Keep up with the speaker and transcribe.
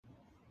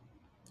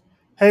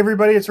Hey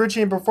everybody, it's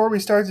Richie, and before we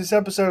start this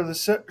episode of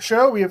the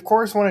show, we of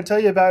course want to tell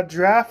you about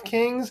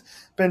DraftKings.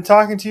 Been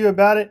talking to you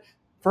about it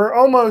for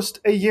almost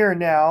a year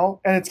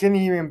now, and it's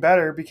getting even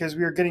better because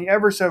we are getting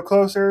ever so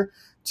closer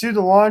to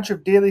the launch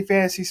of daily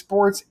fantasy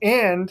sports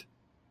and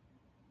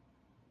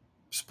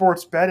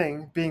sports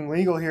betting being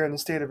legal here in the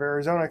state of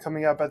Arizona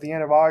coming up at the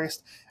end of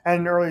August and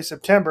in early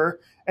September.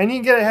 And you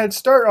can get a head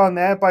start on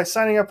that by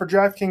signing up for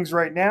DraftKings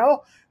right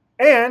now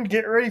and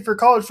get ready for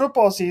college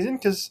football season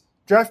because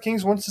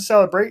DraftKings wants to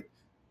celebrate.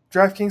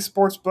 DraftKings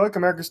Sportsbook,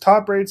 America's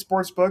top-rated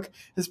sportsbook,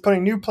 is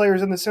putting new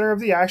players in the center of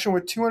the action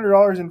with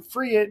 $200 in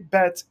free hit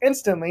bets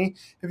instantly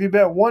if you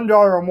bet $1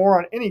 or more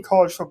on any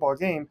college football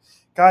game.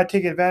 Gotta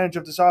take advantage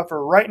of this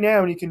offer right now,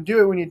 and you can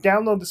do it when you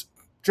download the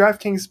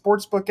DraftKings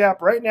Sportsbook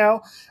app right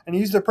now and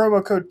use the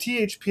promo code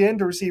THPN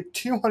to receive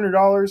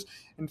 $200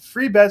 in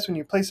free bets when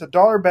you place a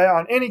dollar bet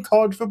on any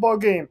college football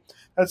game.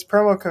 That's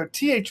promo code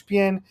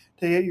THPN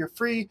to get your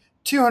free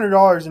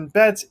 $200 in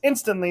bets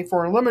instantly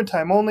for a limited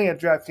time only at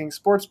DraftKings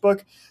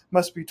Sportsbook.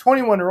 Must be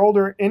 21 or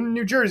older in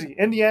New Jersey,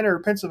 Indiana, or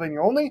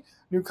Pennsylvania only.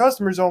 New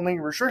customers only.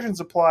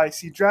 Restrictions apply.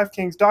 See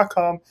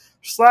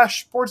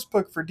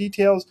DraftKings.com/sportsbook for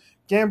details.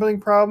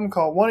 Gambling problem?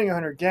 Call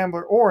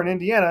 1-800-GAMBLER or in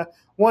Indiana,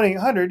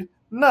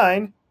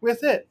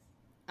 1-800-9-WITH-IT.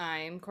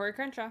 I'm Corey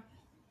Crenshaw.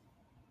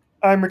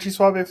 I'm Richie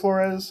Suave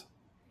Flores.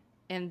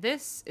 And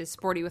this is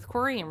Sporty with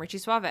Corey and Richie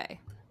Suave.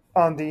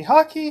 On the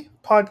Hockey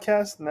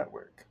Podcast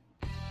Network.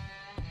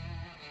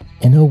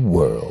 In a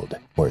world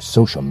where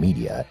social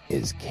media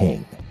is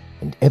king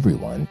and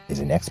everyone is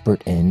an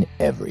expert in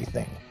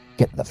everything,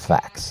 get the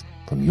facts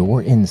from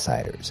your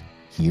insiders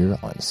here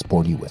on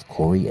Sporty with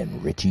Corey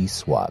and Richie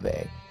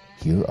Suave.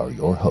 Here are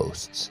your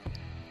hosts,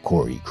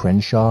 Corey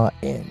Crenshaw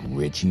and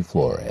Richie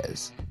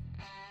Flores.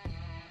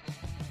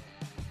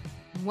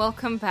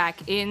 Welcome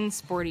back in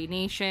Sporty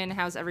Nation.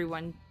 How's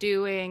everyone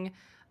doing?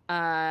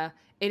 It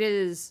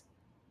is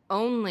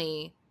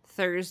only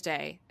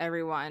Thursday,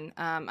 everyone.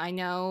 I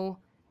know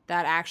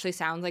that actually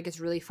sounds like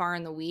it's really far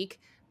in the week,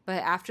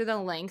 but after the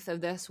length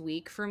of this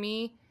week for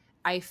me,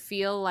 I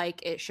feel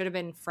like it should have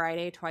been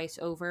Friday twice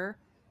over.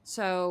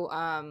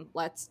 So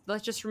let's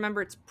just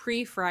remember it's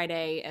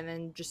pre-Friday and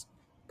then just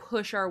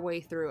push our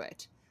way through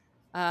it.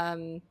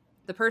 The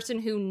person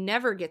who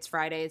never gets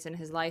Fridays in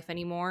his life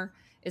anymore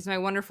is my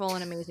wonderful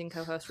and amazing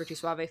co-host Richie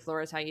Suave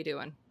Flores. How you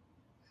doing?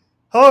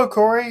 Hello,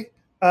 Corey.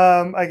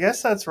 I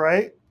guess that's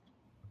right.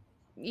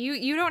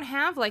 You don't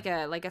have like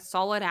a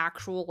solid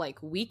actual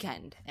like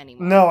weekend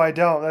anymore. No, I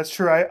don't. That's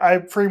true. I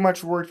pretty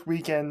much worked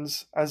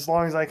weekends as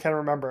long as I can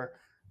remember.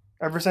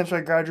 Ever since I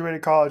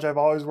graduated college, I've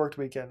always worked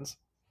weekends.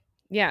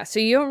 Yeah,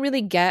 so you don't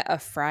really get a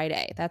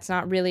Friday. That's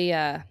not really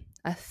a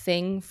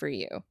thing for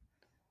you.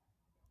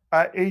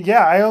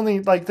 Yeah, I only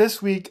like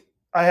this week.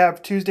 I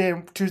have Tuesday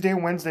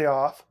and Wednesday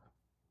off,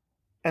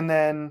 and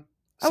then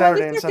Oh, at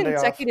Saturday least and they're Sunday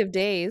off. consecutive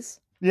days.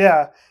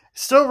 Yeah,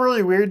 still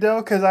really weird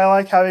though because I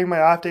like having my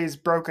off days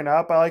broken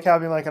up. I like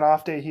having like an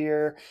off day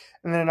here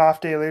and then an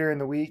off day later in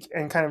the week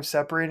and kind of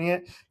separating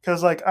it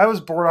because like I was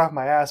bored off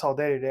my ass all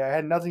day today. I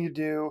had nothing to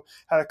do,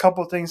 had a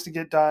couple things to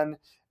get done,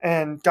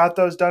 and got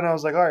those done. I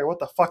was like, all right, what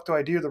the fuck do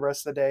I do the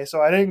rest of the day?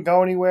 So I didn't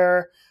go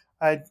anywhere.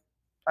 I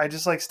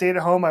just like stayed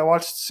at home. I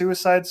watched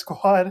Suicide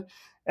Squad,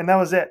 and that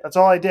was it. That's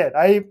all I did.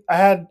 I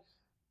had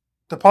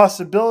the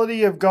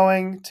possibility of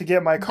going to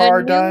get my The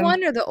car new done.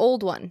 one or the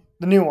old one?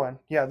 The new one,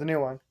 yeah, the new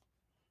one.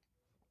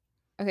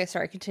 Okay,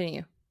 sorry,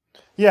 continue.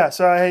 Yeah,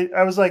 so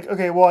I was like,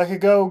 okay, well, I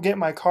could go get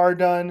my car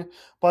done,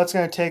 but it's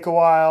going to take a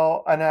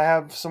while, and I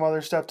have some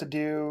other stuff to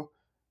do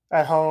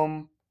at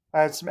home.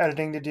 I had some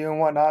editing to do and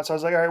whatnot. So I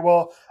was like, all right,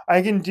 well,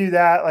 I can do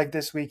that like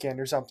this weekend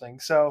or something.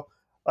 So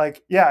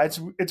like, yeah,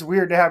 it's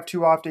weird to have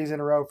 2 off days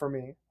in a row for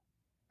me.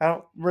 I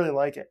don't really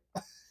like it.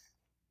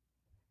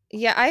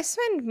 Yeah, I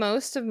spend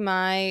most of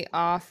my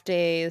off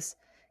days,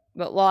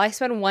 I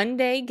spend one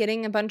day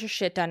getting a bunch of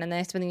shit done, and then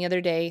I spend the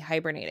other day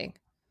hibernating.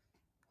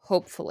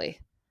 Hopefully.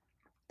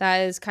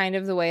 That is kind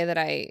of the way that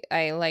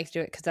I like to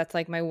do it because that's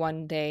like my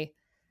one day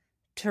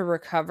to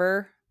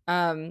recover.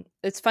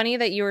 It's funny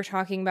that you were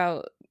talking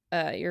about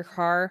your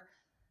car.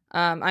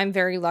 I'm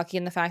very lucky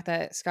in the fact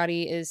that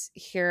Scotty is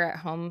here at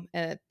home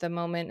at the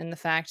moment, and the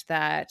fact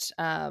that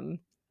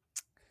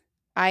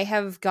I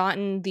have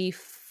gotten the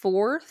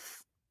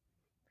fourth,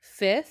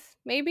 fifth,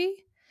 maybe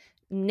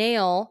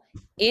nail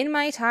in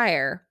my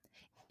tire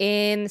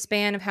in the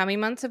span of how many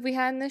months have we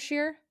had in this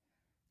year?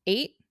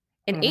 8?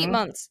 In 8 Hmm.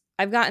 months,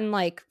 I've gotten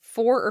like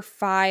 4 or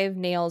 5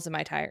 nails in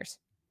my tires.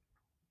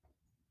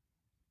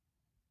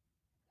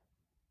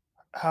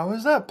 How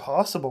is that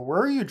possible?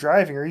 Where are you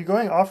driving? Are you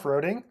going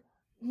off-roading?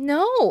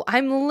 No,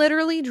 I'm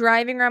literally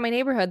driving around my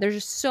neighborhood. There's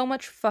just so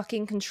much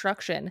fucking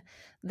construction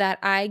that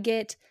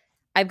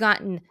I've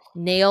gotten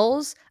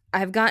nails,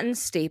 I've gotten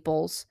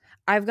staples,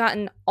 I've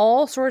gotten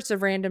all sorts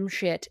of random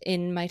shit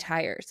in my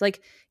tires.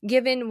 Like,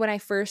 given when I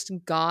first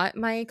got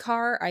my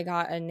car, I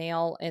got a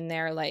nail in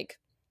there, like,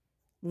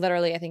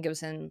 literally, I think it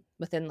was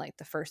within like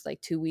the first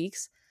like 2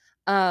 weeks.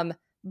 But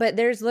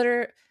there's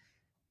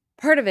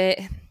part of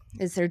it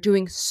is they're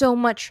doing so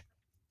much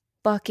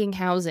fucking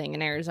housing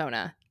in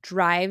Arizona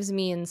drives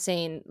me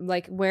insane.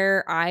 Like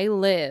where I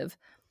live,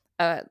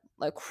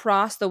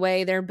 across the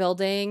way they're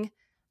building,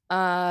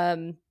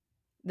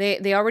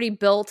 they already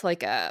built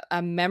like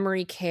a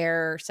memory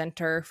care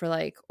center for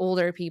like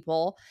older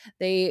people.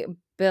 They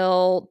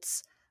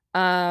built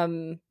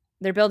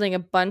they're building a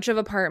bunch of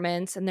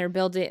apartments, and they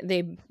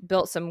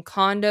built some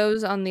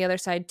condos on the other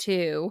side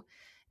too.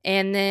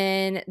 And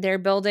then they're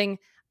building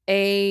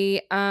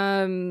a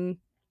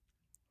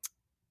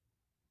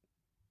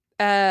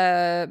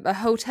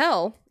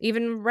hotel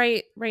even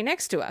right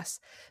next to us.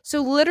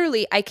 So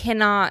literally I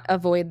cannot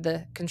avoid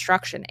the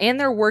construction, and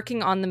they're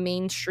working on the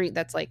main street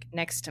that's like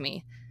next to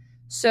me.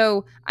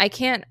 So I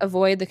can't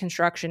avoid the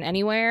construction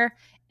anywhere,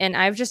 and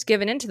I've just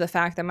given into the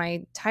fact that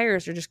my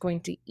tires are just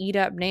going to eat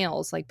up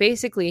nails. Like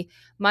basically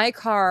my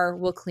car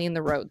will clean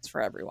the roads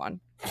for everyone.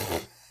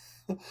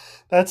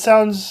 That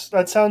sounds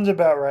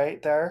about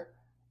right there.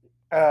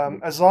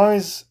 As long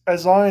as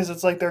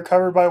it's like they're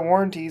covered by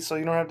warranty, so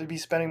you don't have to be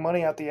spending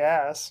money out the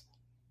ass.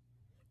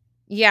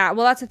 Yeah,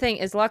 well, that's the thing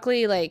is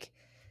luckily like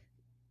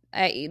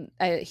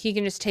he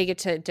can just take it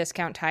to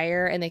Discount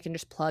Tire and they can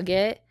just plug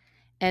it,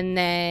 and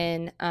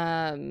then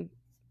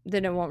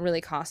it won't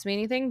really cost me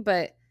anything.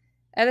 But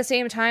at the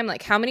same time,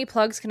 like how many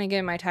plugs can I get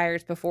in my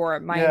tires before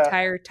my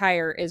entire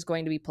tire is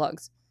going to be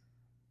plugs?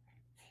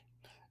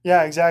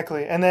 Yeah,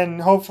 exactly. And then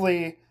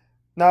hopefully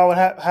not what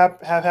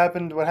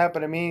happened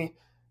to me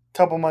a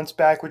couple months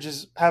back, which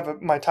is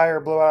have my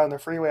tire blow out on the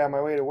freeway on my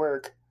way to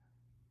work.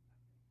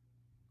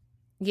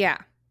 Yeah.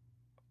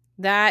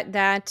 That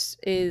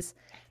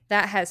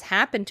has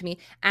happened to me.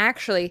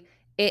 Actually,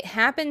 it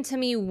happened to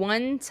me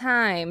one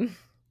time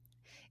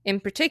in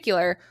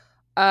particular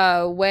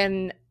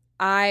when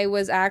I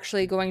was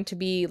actually going to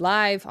be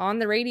live on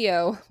the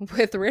radio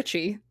with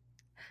Richie.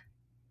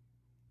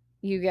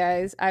 You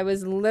guys, I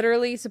was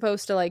literally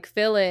supposed to like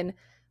fill in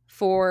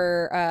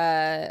for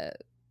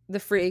the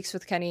Freaks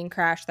with Kenny and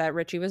Crash that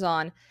Richie was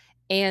on.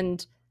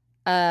 And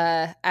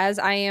as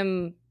I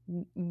am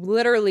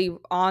literally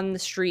on the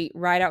street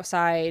right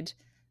outside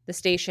the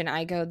station,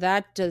 I go,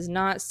 that does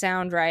not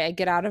sound right. I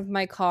get out of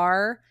my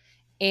car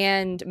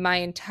and my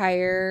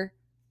entire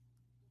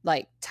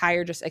like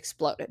tire just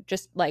exploded,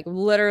 just like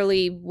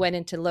literally went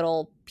into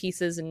little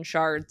pieces and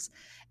shards.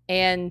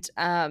 And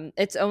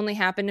it's only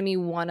happened to me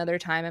one other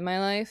time in my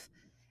life,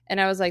 and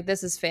I was like,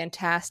 this is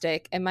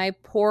fantastic. And my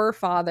poor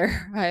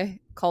father, I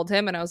called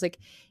him and I was like,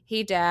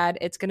 hey dad,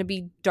 it's gonna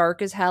be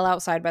dark as hell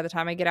outside by the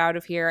time I get out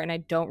of here, and I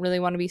don't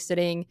really want to be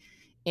sitting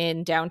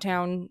in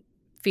downtown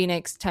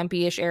Phoenix,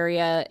 Tempe-ish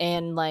area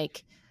and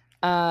like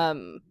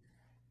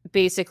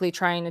basically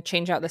trying to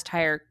change out this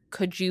tire.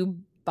 Could you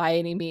by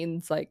any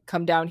means like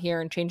come down here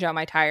and change out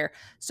my tire?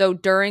 So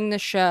during the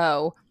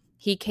show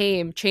he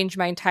came, changed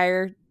my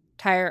entire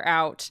tire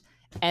out,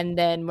 and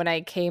then when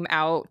I came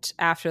out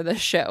after the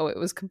show it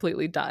was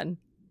completely done.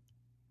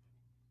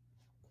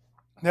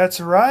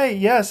 That's right.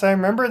 Yes, I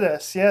remember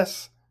this.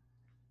 Yes.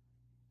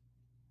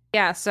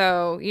 Yeah,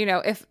 so you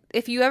know,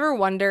 if you ever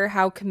wonder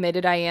how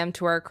committed I am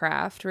to our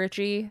craft,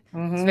 Richie,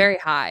 it's very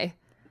high.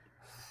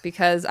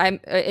 Because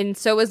and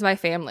so is my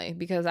family,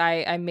 because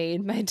I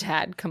made my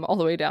dad come all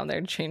the way down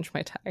there to change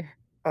my tire.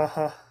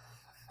 Uh-huh.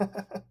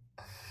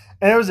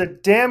 And it was a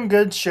damn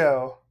good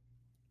show.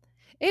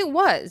 It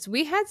was.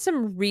 We had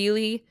some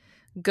really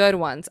good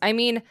ones. I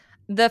mean,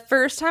 the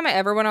first time I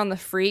ever went on the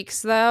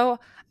Freaks, though,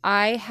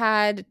 I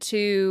had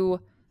to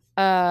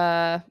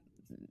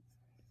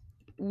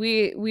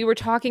we were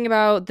talking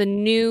about the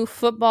new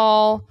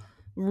football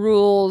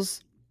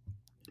rules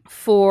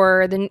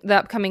for the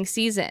upcoming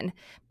season,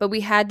 but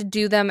we had to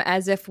do them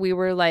as if we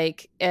were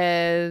like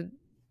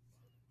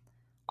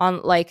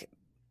on like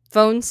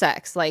phone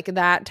sex, like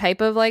that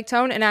type of like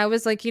tone. And I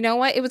was like, you know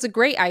what? It was a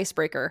great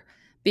icebreaker,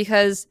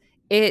 because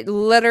it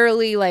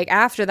literally like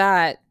after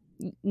that,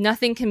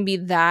 nothing can be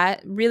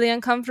that really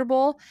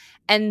uncomfortable.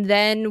 And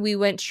then we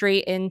went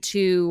straight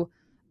into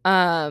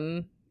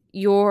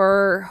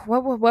your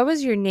what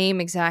was your name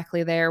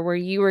exactly there, where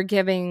you were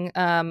giving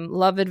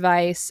love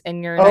advice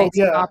and your nice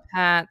top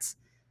hats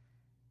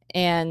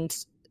and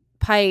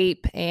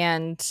pipe,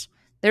 and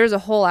there's a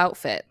whole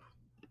outfit.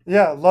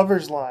 Yeah,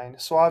 Lover's Line.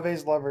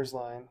 Suave's Lover's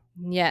Line.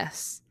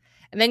 Yes.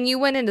 And then you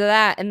went into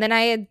that, and then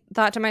I had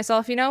thought to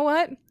myself, you know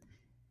what?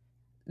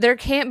 There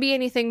can't be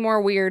anything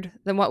more weird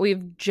than what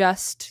we've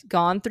just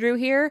gone through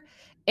here.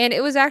 And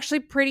it was actually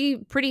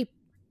pretty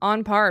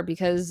on par,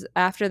 because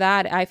after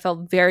that, I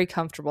felt very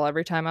comfortable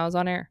every time I was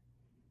on air.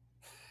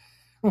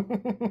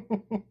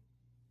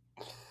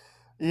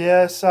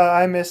 Yes,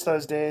 I miss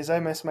those days. I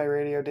miss my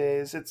radio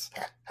days.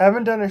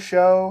 Haven't done a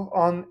show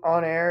on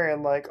air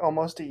in like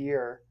almost a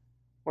year,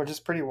 which is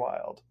pretty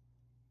wild.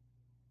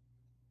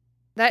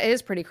 That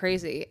is pretty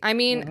crazy. I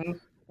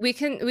mean, we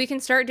can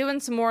start doing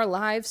some more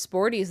live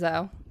sporties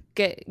though.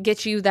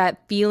 Get you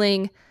that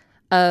feeling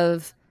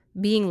of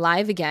being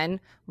live again,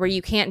 where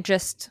you can't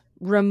just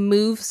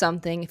remove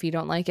something if you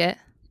don't like it.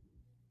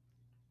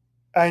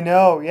 I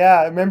know,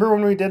 yeah. Remember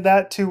when we did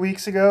that 2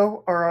 weeks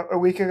ago or a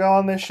week ago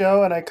on this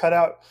show, and I cut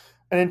out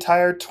an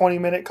entire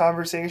 20-minute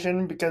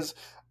conversation because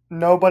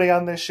nobody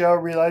on this show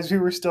realized we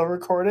were still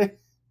recording.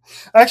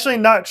 Actually,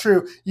 not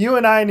true. You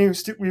and I knew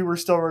we were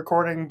still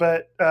recording,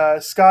 but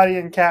Scotty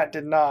and Kat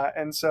did not,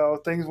 and so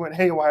things went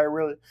haywire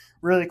really,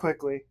 really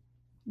quickly.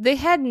 They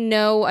had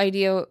no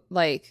idea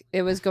like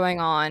it was going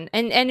on,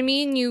 and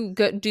me and you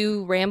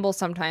do ramble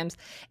sometimes,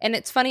 and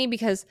it's funny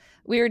because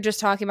we were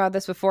just talking about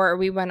this before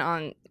we went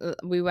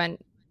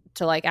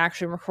to like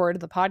actually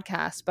record the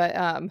podcast, but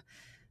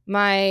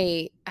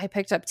I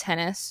picked up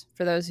tennis,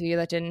 for those of you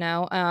that didn't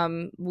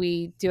know.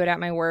 We do it at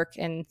my work,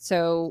 and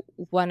so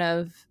one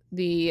of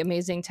the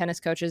amazing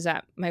tennis coaches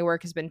at my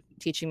work has been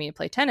teaching me to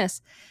play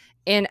tennis,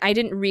 and I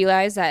didn't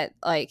realize that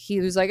like he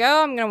was like,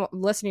 "Oh, I'm gonna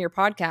listen to your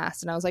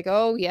podcast," and I was like,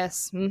 "Oh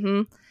yes,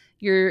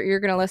 you're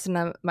gonna listen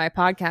to my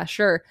podcast,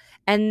 sure."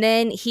 And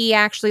then he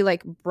actually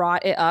like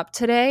brought it up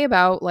today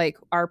about like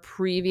our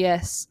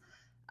previous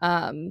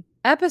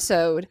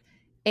episode,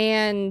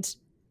 and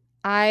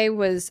I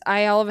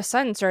all of a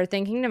sudden started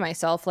thinking to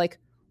myself, like,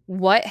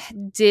 what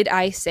did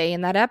I say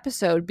in that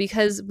episode?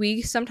 Because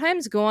we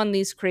sometimes go on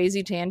these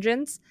crazy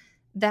tangents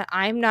that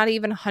I'm not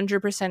even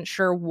 100%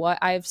 sure what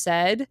I've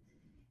said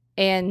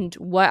and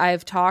what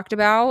I've talked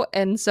about.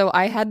 And so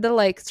I had to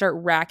like start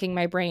racking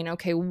my brain.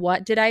 Okay,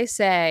 what did I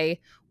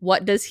say?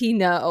 What does he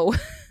know?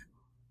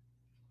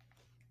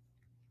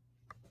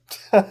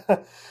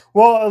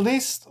 Well, at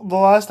least the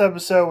last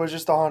episode was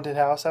just a haunted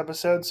house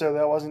episode, so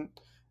that wasn't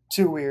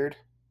too weird.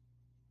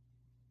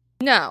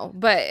 No,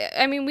 but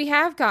I mean, we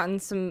have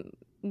gotten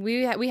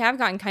we have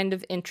gotten kind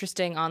of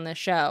interesting on this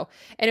show.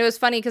 And it was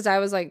funny because I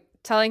was like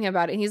telling him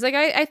about it, and he's like,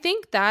 I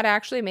think that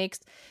actually makes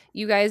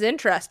you guys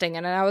interesting.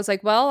 And I was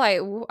like, well,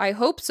 I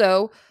hope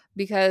so,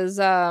 because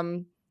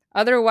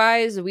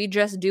otherwise we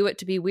just do it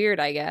to be weird,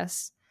 I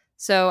guess.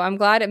 So I'm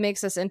glad it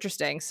makes us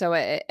interesting. So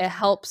it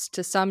helps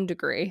to some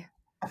degree.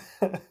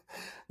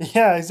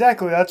 Yeah,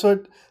 exactly. That's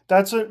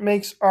what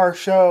makes our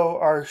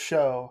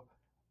show,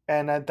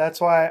 and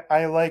that's why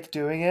I like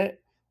doing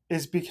it.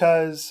 Is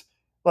because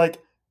like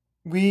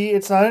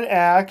it's not an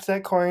act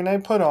that Corey and I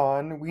put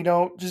on. We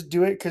don't just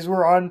do it because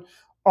we're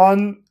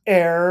on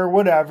air or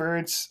whatever.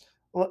 It's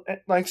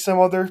like some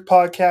other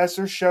podcasts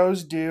or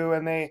shows do,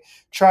 and they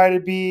try to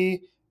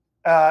be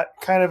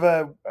kind of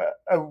a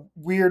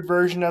weird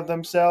version of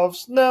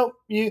themselves. No,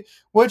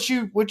 what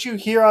you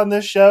hear on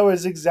this show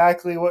is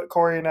exactly what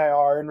Corey and I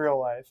are in real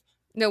life.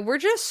 No, we're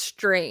just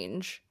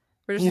strange.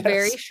 We're just Yes.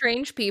 very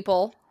strange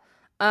people.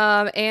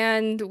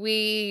 And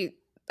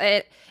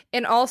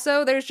and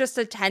also there's just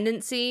a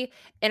tendency,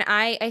 and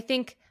I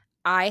think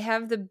I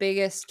have the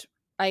biggest,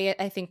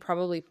 I think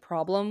probably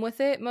problem with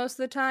it most of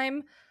the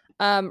time.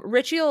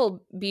 Richie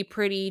will be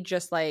pretty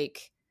just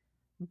like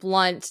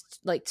blunt,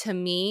 like to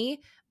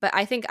me, but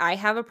I think I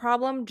have a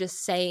problem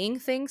just saying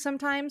things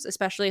sometimes,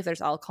 especially if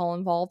there's alcohol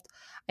involved.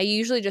 I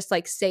usually just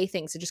like say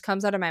things. It just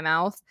comes out of my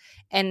mouth,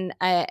 and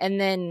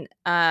then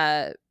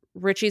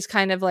Richie's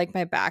kind of like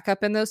my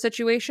backup in those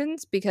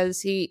situations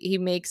because he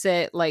makes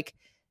it like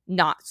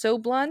not so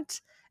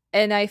blunt.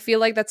 And I feel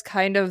like that's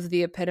kind of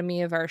the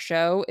epitome of our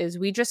show, is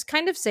we just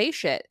kind of say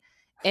shit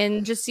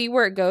and just see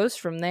where it goes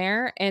from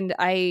there. And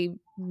I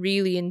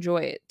really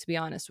enjoy it, to be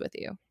honest with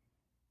you.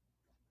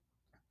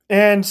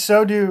 And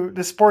so do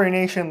the Sporting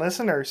Nation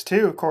listeners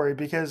too, Corey,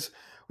 because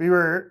we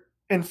were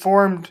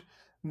informed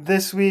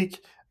this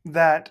week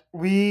that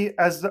we,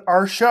 as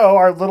our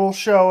little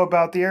show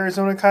about the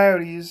Arizona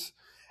Coyotes,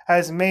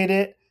 has made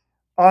it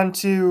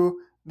onto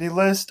the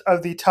list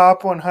of the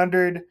top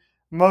 100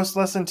 most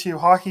listened to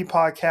hockey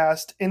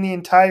podcast in the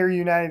entire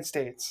United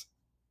States.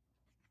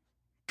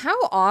 How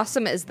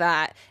awesome is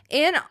that?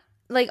 And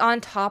like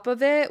on top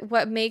of it,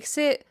 what makes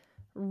it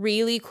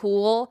really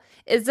cool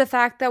is the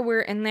fact that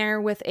we're in there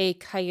with a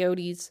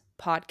Coyotes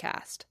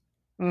podcast.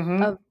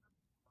 Mm-hmm. Of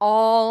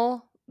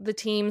all the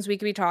teams we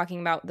could be talking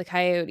about, the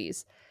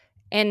Coyotes.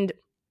 And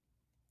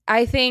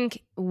I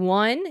think,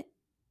 one,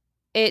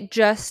 it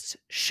just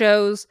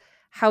shows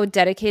how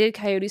dedicated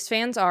Coyotes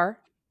fans are.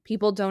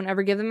 People don't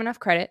ever give them enough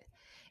credit.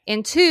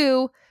 And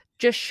two,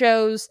 just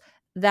shows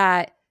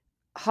that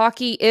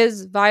hockey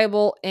is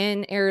viable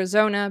in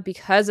Arizona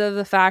because of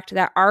the fact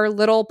that our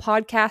little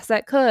podcast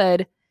that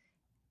could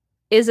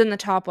is in the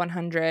top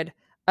 100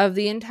 of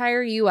the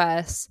entire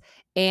US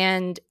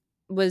and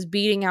was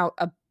beating out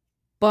a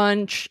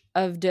bunch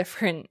of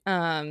different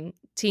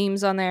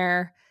teams on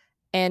there.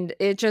 And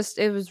it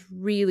was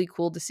really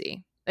cool to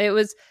see. It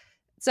was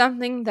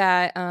something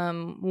that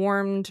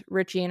warmed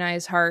Richie and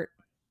I's heart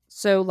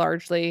so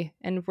largely.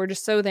 And we're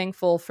just so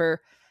thankful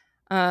for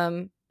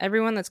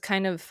everyone that's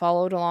kind of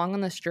followed along on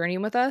this journey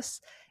with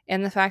us,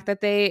 and the fact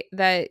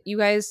that you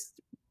guys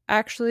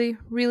actually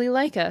really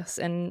like us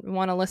and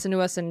want to listen to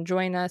us and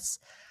join us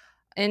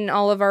in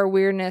all of our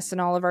weirdness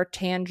and all of our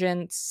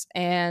tangents.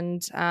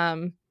 And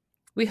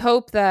we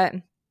hope that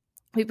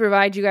we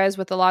provide you guys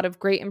with a lot of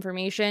great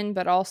information,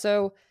 but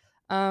also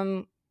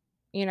are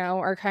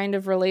kind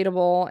of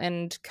relatable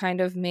and kind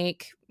of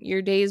make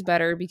your days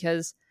better,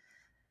 because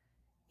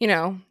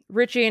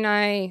Richie and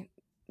I,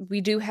 we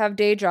do have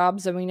day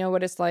jobs, and we know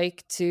what it's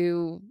like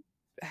to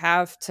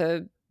have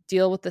to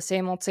deal with the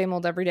same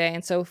old every day.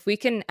 And so if we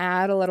can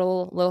add a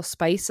little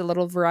spice, a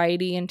little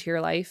variety into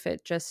your life,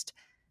 it just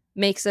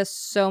makes us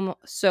so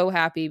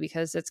happy,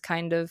 because it's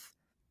kind of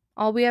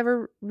all we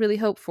ever really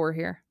hope for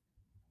here.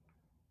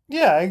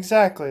 Yeah,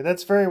 exactly.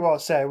 That's very well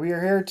said. We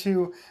are here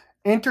to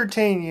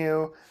entertain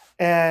you.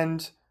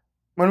 And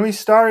when we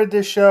started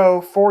this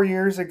show 4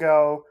 years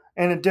ago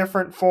in a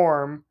different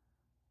form,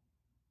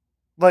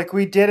 like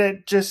we did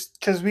it just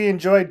because we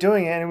enjoyed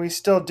doing it, and we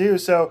still do.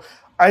 So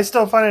I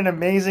still find it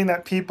amazing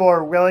that people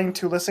are willing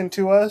to listen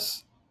to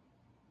us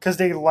because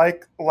they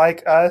like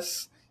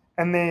us,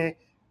 and they,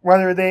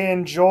 whether they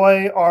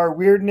enjoy our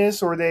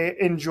weirdness or they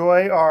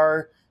enjoy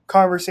our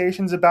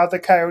conversations about the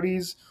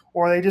Coyotes,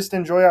 or they just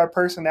enjoy our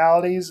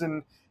personalities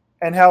and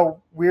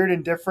how weird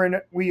and different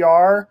we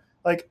are.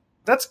 Like,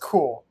 that's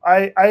cool.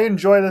 I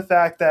enjoy the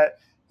fact that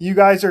you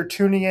guys are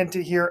tuning in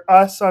to hear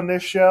us on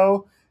this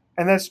show,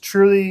 and that's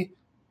truly,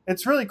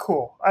 it's really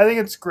cool. I think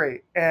it's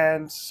great.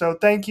 And so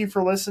thank you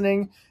for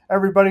listening,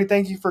 everybody.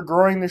 Thank you for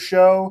growing the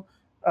show.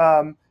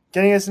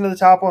 Getting us into the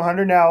top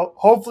 100. Now,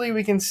 hopefully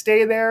we can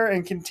stay there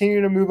and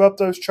continue to move up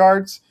those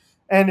charts.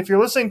 And if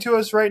you're listening to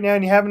us right now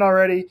and you haven't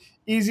already,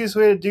 easiest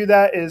way to do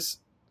that is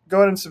go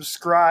ahead and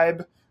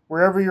subscribe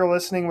wherever you're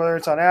listening, whether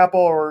it's on Apple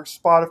or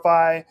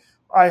Spotify,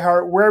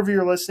 iHeart, wherever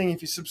you're listening.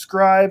 If you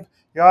subscribe,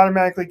 you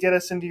automatically get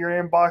us into your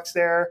inbox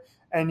there,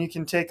 and you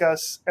can take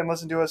us and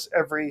listen to us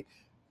every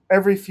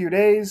few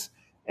days.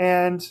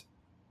 I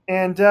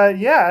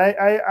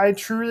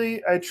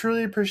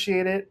truly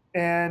appreciate it,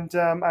 and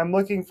I'm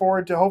looking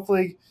forward to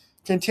hopefully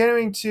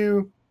continuing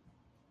to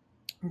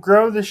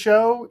grow the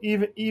show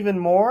even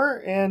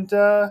more. And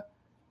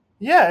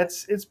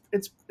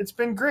it's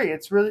been great.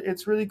 It's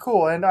really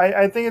cool, and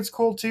I think it's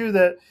cool too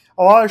that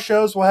a lot of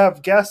shows will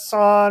have guests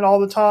on all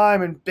the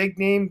time, and big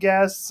name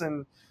guests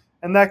and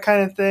that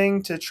kind of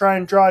thing to try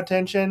and draw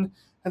attention.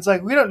 It's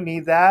like, we don't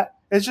need that.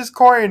 It's just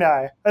Corey and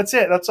I. That's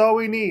it. That's all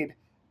we need.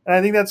 And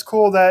I think that's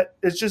cool that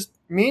it's just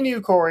me and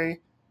you,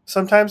 Corey,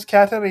 sometimes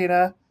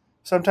Katarina,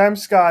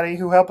 sometimes Scotty,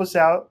 who help us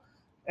out.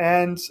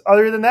 And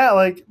other than that,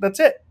 like, that's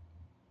it.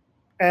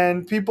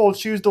 And people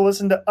choose to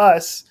listen to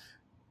us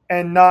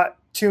and not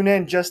tune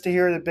in just to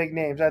hear the big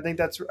names. I think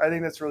that's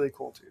really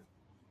cool too.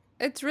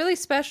 It's really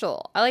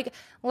special. Like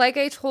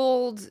I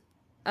told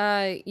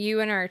you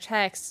in our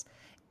text,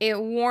 it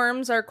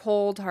warms our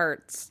cold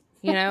hearts.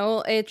 You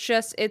know,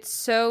 it's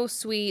so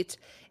sweet.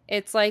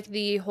 It's like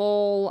the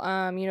whole,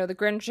 the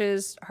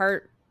Grinch's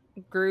heart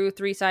grew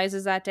 3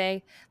 sizes that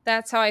day.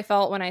 That's how I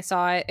felt when I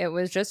saw it. It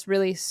was just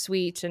really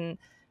sweet and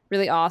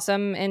really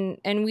awesome.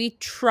 And we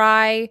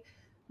try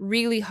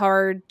really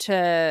hard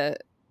to,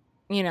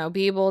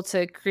 be able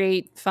to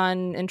create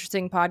fun,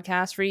 interesting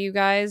podcasts for you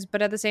guys.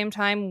 But at the same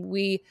time,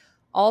 we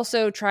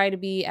also try to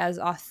be as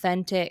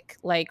authentic,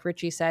 like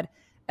Richie said,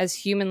 as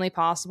humanly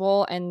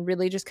possible, and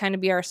really just kind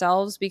of be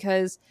ourselves,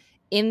 because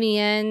in the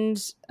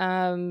end,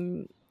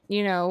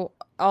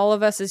 all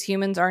of us as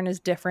humans aren't as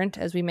different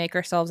as we make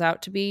ourselves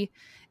out to be.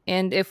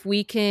 And if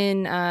we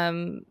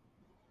can,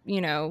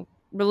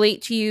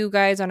 relate to you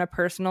guys on a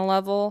personal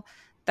level,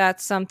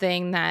 that's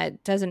something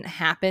that doesn't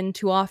happen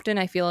too often.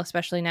 I feel,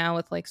 especially now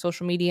with like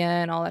social media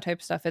and all that type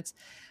of stuff, it's,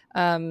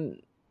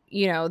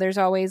 there's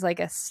always like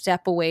a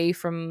step away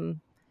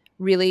from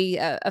really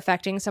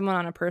affecting someone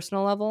on a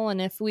personal level.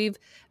 And if we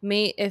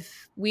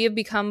have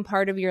become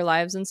part of your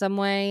lives in some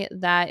way,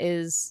 that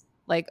is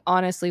like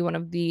honestly one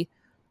of the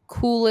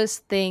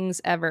coolest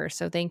things ever.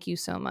 So thank you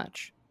so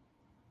much.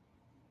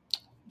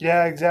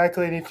 Yeah,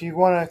 exactly. And if you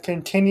want to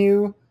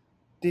continue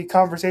the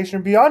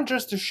conversation beyond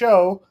just a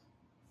show,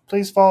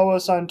 please follow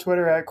us on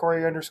Twitter at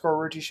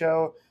Corey_Ritchie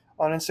Show,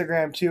 on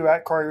Instagram too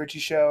at Corey Ritchie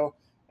Show,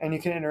 and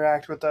you can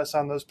interact with us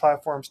on those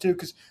platforms too,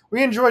 because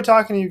we enjoy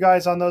talking to you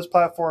guys on those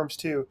platforms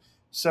too.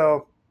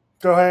 So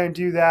go ahead and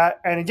do that.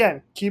 And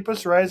again, keep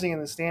us rising in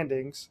the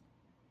standings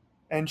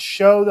and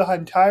show the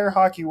entire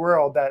hockey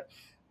world that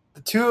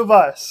the two of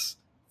us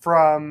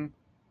from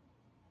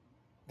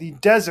the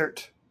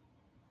desert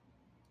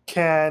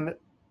can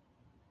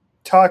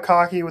talk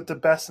hockey with the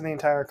best in the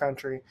entire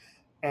country,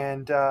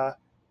 and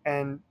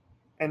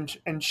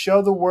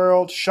show the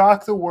world,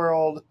 shock the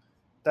world,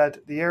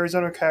 that the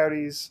Arizona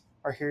Coyotes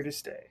are here to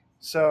stay.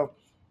 So,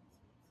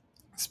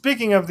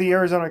 speaking of the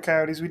Arizona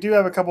Coyotes, we do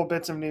have a couple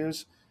bits of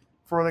news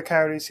for the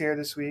Coyotes here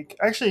this week.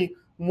 Actually,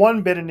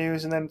 one bit of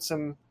news and then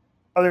some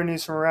other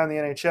news from around the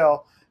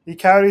NHL. The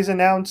Coyotes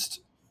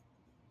announced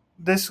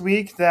this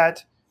week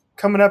that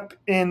coming up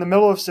in the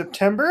middle of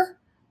September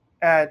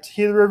at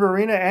Gila River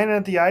Arena and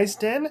at the Ice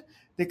Den,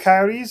 the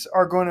Coyotes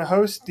are going to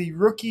host the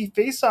Rookie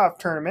Face-Off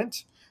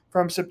Tournament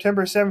from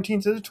September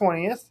 17th to the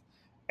 20th,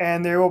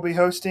 and they will be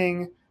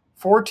hosting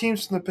 4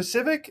 teams from the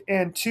Pacific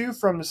and 2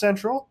 from the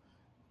Central.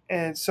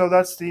 And so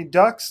that's the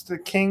Ducks, the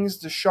Kings,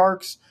 the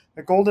Sharks,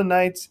 the Golden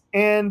Knights,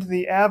 and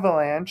the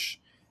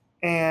Avalanche.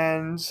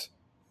 And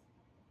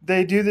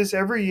they do this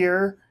every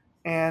year,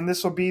 and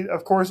this will be,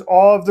 of course,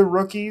 all of the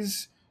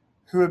rookies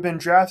who have been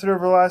drafted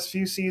over the last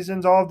few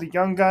seasons, all of the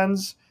young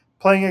guns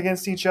playing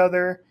against each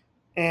other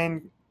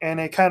in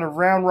a kind of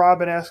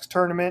round-robin-esque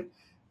tournament.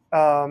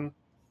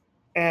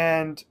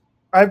 And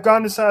I've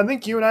gone to some. I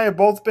think you and I have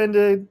both been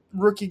to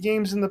rookie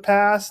games in the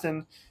past,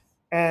 and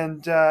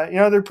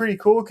they're pretty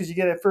cool because you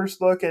get a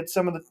first look at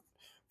some of the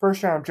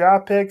first round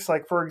draft picks.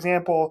 Like for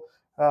example,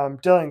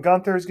 Dylan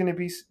Gunther is going to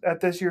be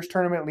at this year's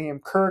tournament.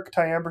 Liam Kirk,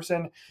 Ty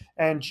Emberson,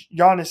 and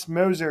Giannis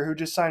Moser, who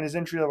just signed his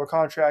entry level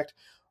contract.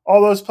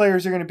 All those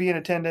players are going to be in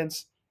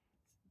attendance.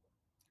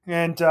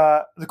 And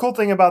the cool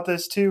thing about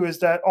this too is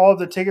that all of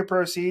the ticket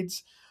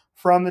proceeds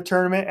from the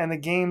tournament and the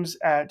games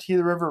at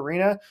Gila River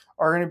Arena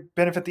are going to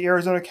benefit the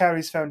Arizona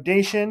Coyotes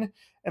Foundation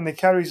and the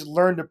Coyotes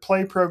Learn to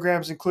Play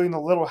programs, including the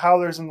Little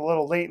Howlers and the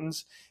Little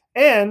Laytons.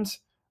 And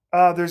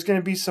there's going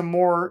to be some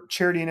more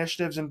charity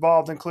initiatives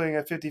involved, including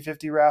a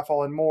 50-50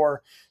 raffle and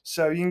more.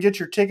 So you can get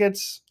your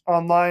tickets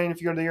online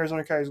if you go to the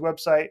Arizona Coyotes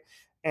website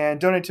and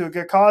donate to a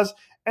good cause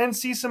and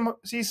see some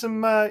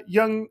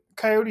young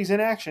Coyotes in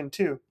action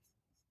too.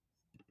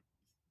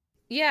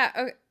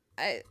 Yeah,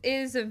 it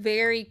is a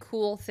very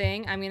cool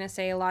thing. I'm going to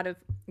say a lot of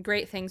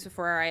great things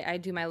before I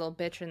do my little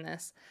bitch in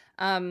this.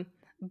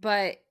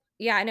 But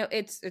yeah, I know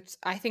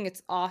I think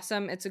it's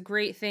awesome. It's a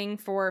great thing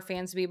for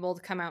fans to be able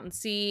to come out and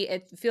see.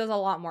 It feels a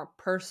lot more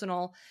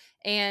personal.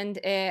 And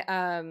it,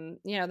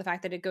 the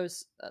fact that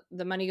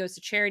the money goes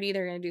to charity,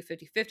 they're going to do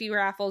 50-50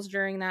 raffles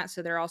during that.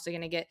 So they're also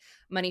going to get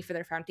money for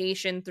their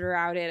foundation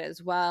throughout it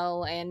as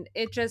well. And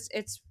it's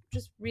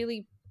just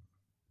really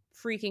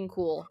freaking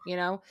cool,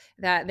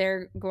 that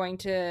they're going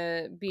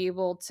to be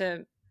able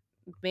to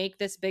make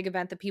this big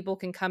event that people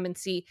can come and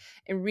see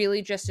and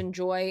really just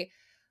enjoy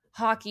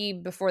hockey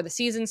before the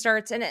season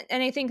starts. And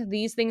I think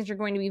these things are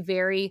going to be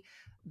very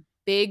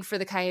big for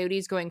the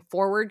Coyotes going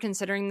forward,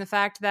 considering the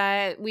fact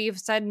that we've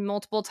said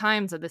multiple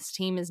times that this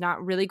team is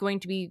not really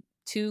going to be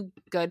too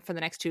good for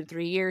the next 2 to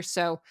 3 years.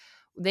 So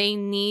they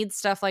need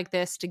stuff like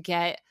this to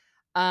get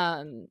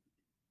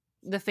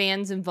the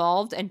fans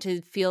involved and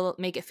to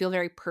make it feel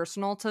very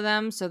personal to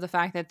them. So the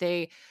fact that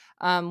they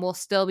will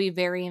still be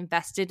very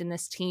invested in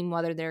this team,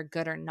 whether they're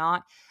good or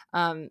not.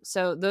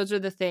 So those are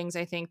the things.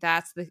 I think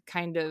that's the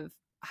kind of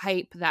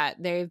hype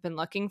that they've been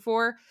looking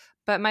for.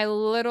 But my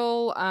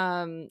little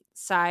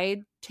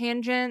side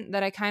tangent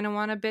that I kind of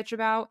want to bitch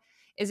about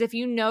is, if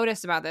you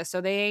notice about this, so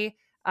they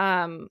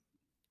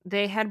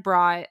had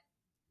brought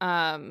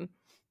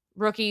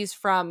rookies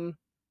from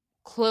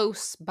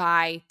close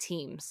by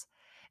teams.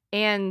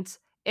 And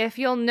if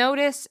you'll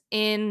notice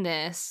in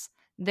this,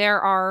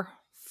 there are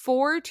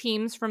 4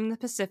 teams from the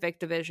Pacific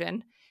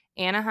Division: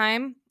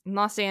 Anaheim,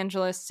 Los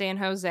Angeles, San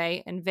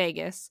Jose, and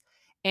Vegas,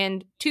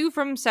 and 2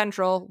 from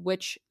Central,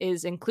 which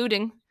is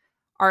including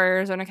our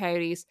Arizona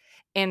Coyotes,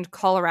 and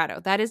Colorado.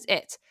 That is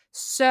it.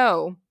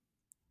 So,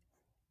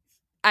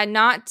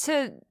 not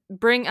to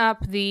bring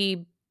up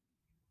the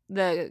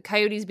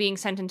Coyotes being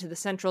sent into the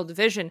Central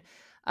Division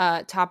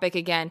topic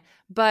again,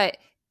 but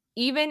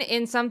even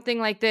in something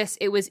like this,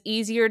 it was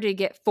easier to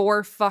get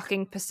 4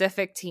 fucking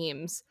Pacific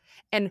teams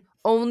and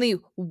only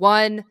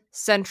 1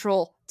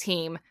 Central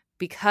team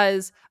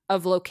because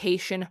of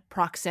location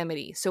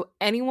proximity. So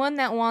anyone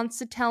that wants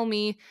to tell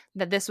me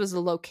that this was a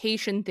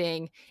location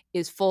thing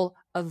is full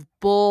of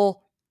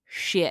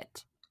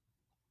bullshit.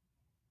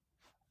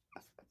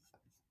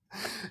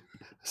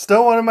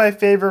 Still one of my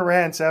favorite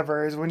rants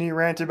ever is when you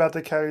rant about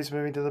the Coyotes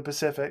moving to the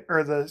Pacific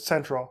or the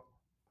Central.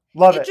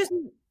 Love it.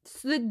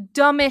 It's the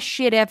dumbest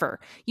shit ever.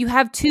 You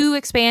have 2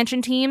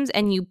 expansion teams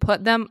and you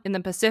put them in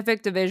the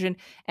Pacific Division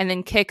and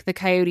then kick the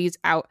Coyotes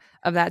out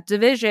of that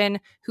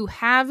division, who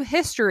have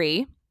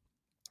history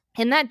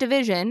in that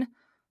division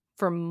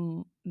for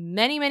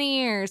many,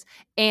 many years.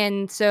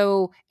 And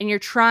you're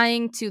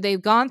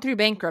they've gone through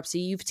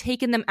bankruptcy. You've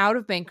taken them out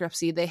of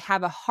bankruptcy. They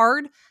have a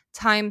hard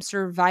time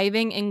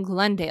surviving in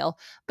Glendale.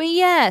 But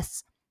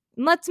yes,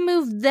 let's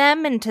move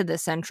them into the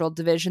Central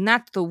Division.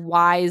 That's the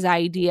wise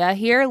idea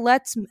here.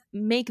 Let's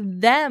make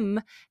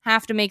them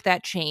have to make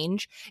that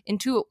change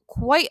into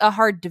quite a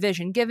hard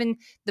division, given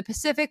the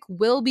Pacific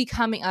will be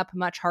coming up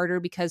much harder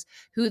because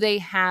who they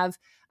have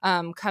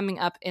coming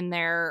up in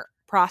their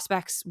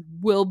prospects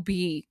will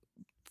be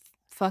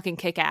fucking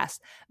kick-ass.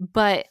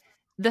 But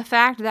the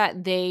fact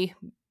that they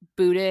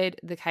booted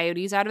the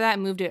Coyotes out of that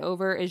and moved it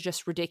over is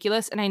just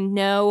ridiculous. And I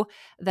know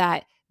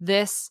that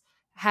this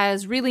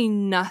has really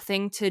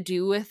nothing to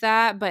do with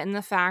that, but in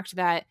the fact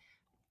that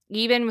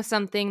even with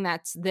something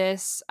that's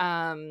this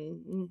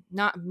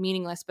not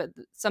meaningless, but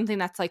something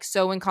that's like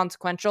so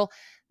inconsequential,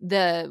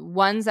 the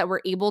ones that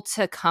were able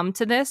to come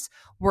to this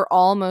were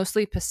all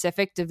mostly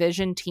Pacific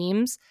Division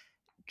teams,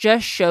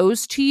 just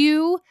shows to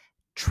you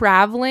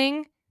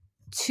traveling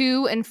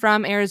to and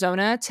from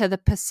Arizona to the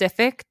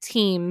Pacific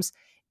teams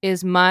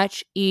is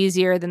much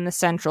easier than the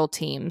Central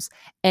teams.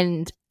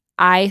 And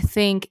I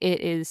think it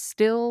is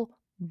still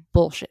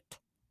bullshit.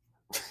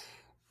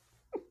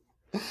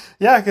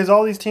 Yeah, because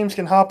all these teams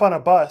can hop on a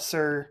bus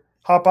or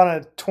hop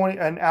on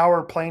an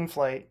hour plane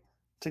flight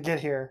to get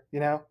here,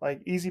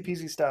 like easy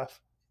peasy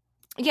stuff.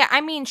 Yeah,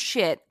 I mean,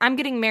 shit. I'm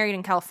getting married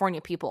in California,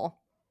 people.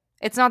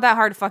 It's not that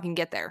hard to fucking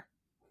get there.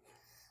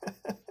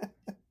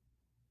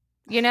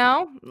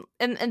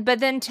 And but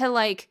then to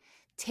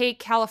take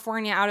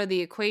California out of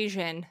the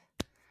equation,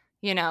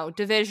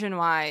 division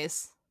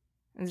wise.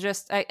 It's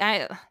just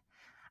I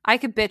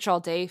could bitch all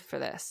day for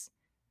this.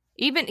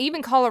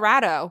 Even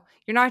Colorado,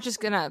 you're not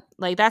just gonna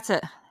that's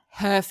a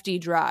hefty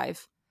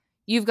drive.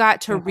 You've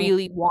got to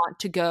really want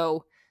to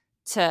go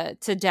to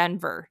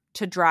Denver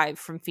to drive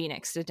from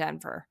Phoenix to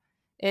Denver.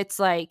 It's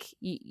like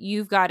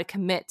you've got to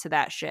commit to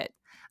that shit.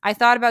 I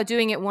thought about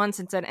doing it once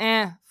and said,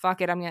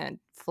 fuck it, I'm gonna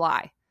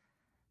fly.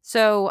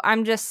 So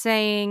I'm just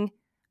saying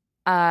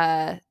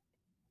that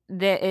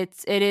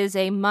it is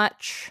a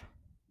much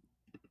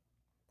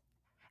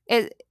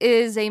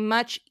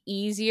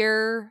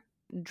easier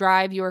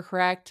drive, you are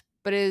correct,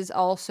 but it is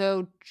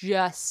also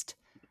just,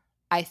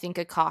 I think,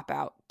 a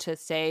cop-out to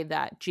say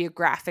that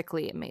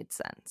geographically it made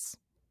sense.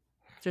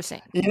 Just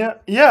saying. Yeah,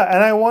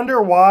 and I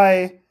wonder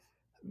why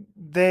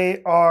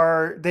they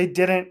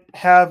didn't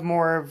have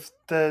more of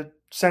the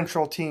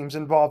Central teams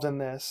involved in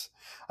this.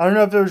 I don't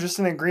know if there was just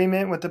an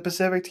agreement with the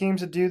Pacific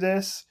teams to do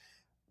this.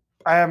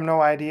 I have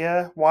no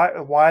idea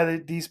why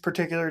these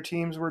particular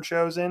teams were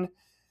chosen,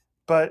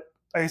 but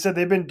like I said,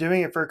 they've been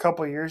doing it for a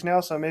couple of years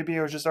now, so maybe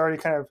it was just already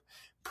kind of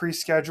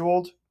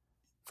pre-scheduled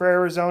for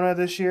Arizona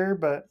this year.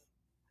 But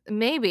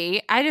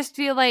maybe I just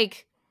feel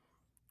like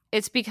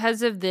it's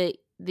because of the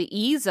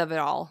ease of it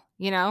all.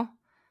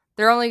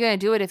 They're only going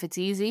to do it if it's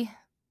easy.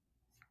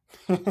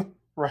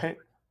 Right.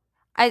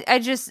 I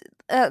just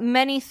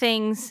many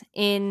things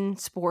in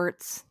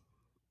sports,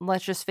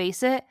 let's just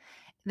face it,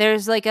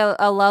 there's like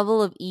a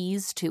level of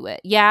ease to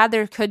it. Yeah,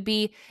 it could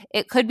be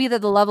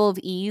that the level of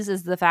ease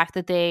is the fact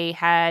that they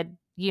had,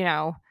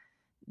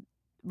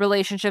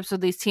 relationships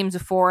with these teams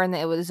before and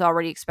that it was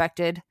already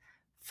expected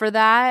for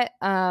that.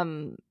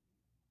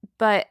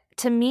 But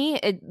to me,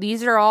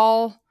 these are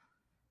all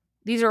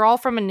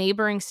from a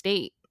neighboring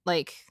state.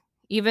 Like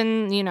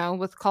even,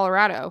 with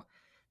Colorado,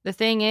 the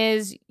thing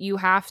is you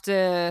have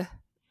to,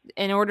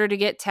 in order to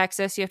get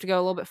Texas, you have to go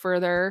a little bit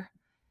further.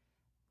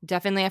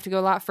 Definitely have to go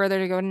a lot further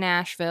to go to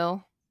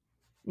Nashville,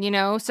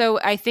 so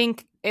I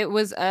think it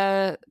was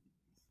a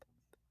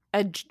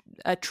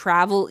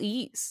travel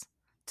ease,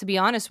 to be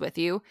honest with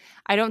you.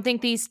 I don't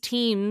think these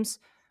teams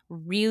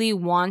really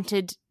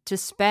wanted to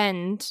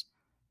spend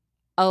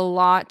a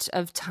lot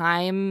of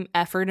time,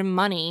 effort, and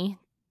money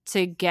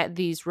to get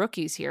these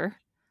rookies here.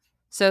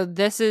 So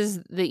this is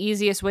the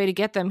easiest way to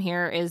get them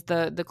here, is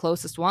the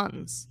closest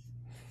ones.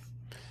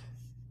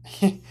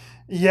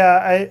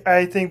 Yeah,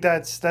 I think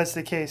that's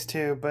the case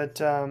too. But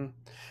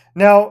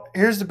now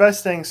here's the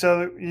best thing.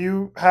 So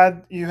you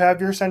have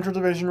your Central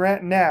Division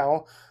rant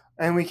now,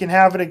 and we can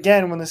have it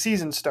again when the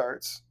season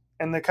starts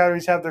and the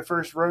Coyotes have their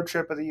first road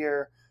trip of the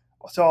year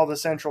to all the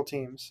Central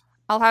teams.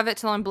 I'll have it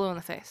till I'm blue in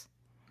the face.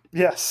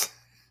 Yes.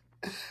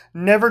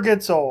 Never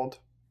gets old.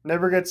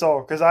 Never gets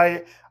old. Because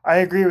I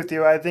agree with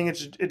you. I think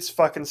it's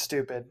fucking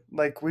stupid.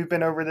 Like, we've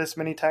been over this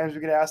many times.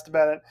 We get asked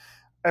about it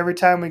every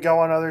time we go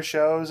on other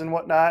shows and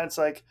whatnot. It's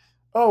like,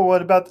 oh,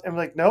 what about? I'm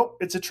like, nope,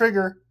 it's a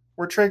trigger.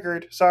 We're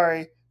triggered.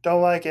 Sorry,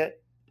 don't like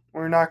it.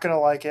 We're not gonna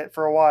like it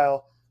for a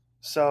while.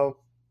 So,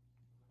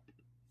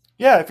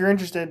 yeah, if you're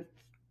interested,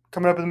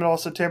 coming up in the middle of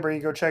September, you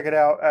go check it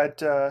out at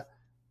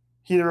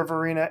Gila River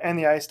Arena and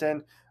the Ice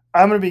Den.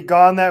 I'm gonna be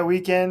gone that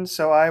weekend,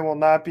 so I will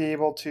not be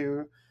able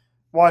to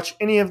watch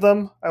any of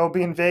them. I will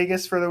be in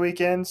Vegas for the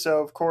weekend,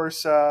 so of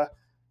course, our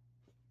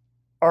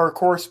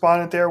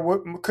correspondent there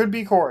could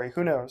be Corey.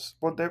 Who knows?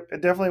 Well,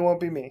 it definitely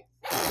won't be me.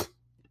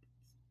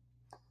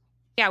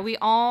 Yeah, we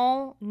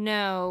all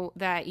know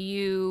that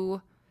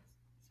you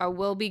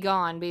will be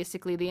gone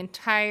basically the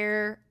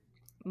entire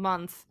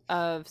month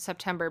of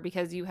September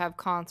because you have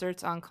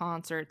concerts on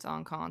concerts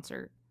on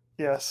concert.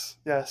 Yes.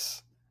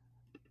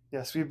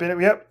 We've been.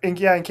 Yep. And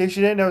yeah, in case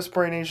you didn't know,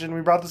 Spray Nation,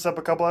 we brought this up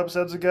a couple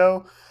episodes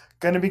ago.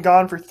 Going to be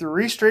gone for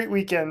 3 straight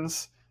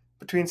weekends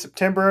between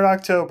September and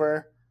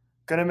October.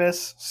 Going to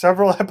miss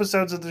several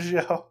episodes of the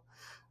show.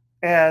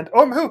 And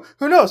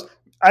who knows?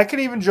 I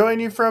can even join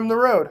you from the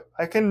road.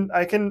 I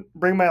can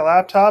bring my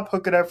laptop,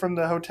 hook it up from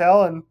the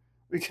hotel, and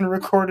we can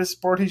record a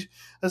sporty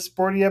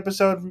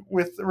episode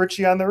with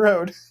Richie on the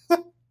road.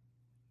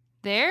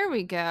 There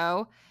we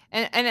go.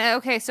 And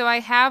okay, so I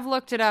have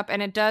looked it up,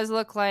 and it does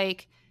look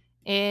like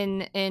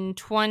in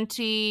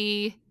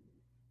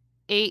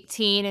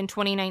 2018 and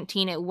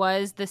 2019 it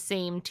was the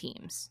same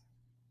teams.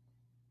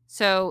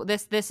 So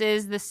this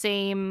is the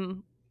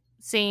same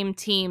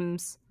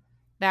teams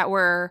that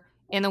were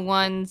in the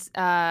ones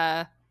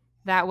that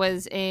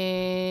was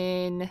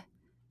in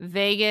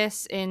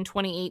Vegas in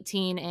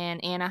 2018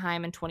 and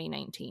Anaheim in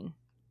 2019.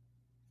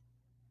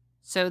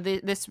 So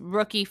this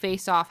rookie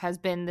face-off has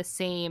been the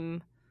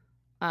same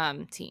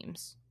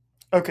teams.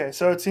 Okay,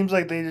 so it seems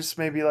like they just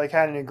maybe like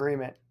had an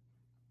agreement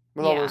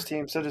with all those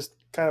teams, so just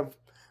kind of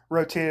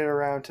rotated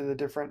around to the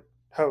different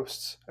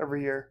hosts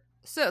every year.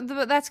 So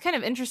that's kind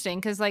of interesting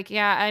because,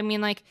 I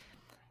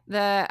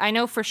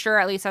know for sure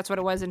at least that's what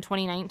it was in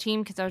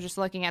 2019 because I was just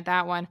looking at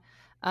that one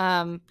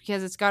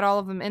because it's got all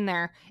of them in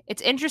there.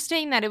 It's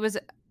interesting that it was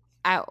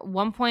at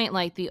one point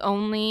like the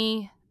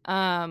only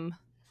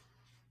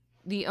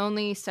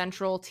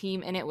Central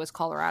team in it was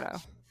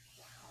Colorado.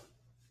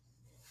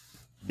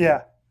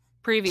 Yeah.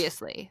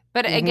 previously.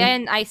 But Mhm.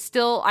 again, I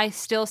still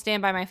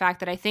stand by my fact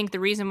that I think the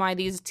reason why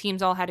these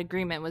teams all had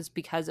agreement was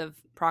because of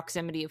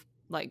proximity of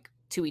like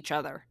to each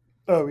other.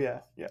 Oh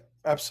yeah, yeah,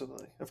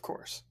 absolutely, of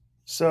course.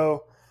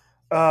 So,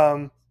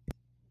 um,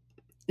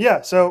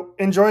 yeah, so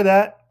enjoy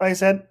that. Like I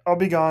said, I'll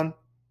be gone.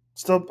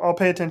 Still, I'll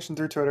pay attention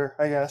through Twitter,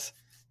 I guess,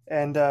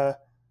 and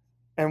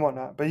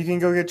whatnot. But you can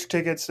go get your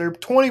tickets. They're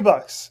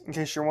 $20, in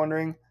case you're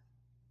wondering,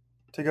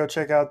 to go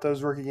check out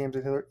those rookie games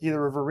at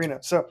either River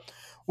Arena. So,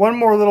 one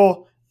more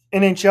little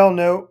NHL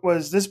note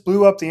was this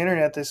blew up the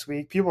internet this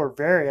week. People are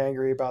very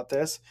angry about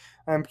this.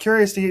 I'm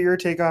curious to get your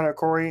take on it,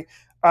 Corey.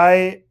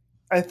 I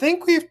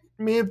think we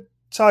may have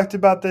talked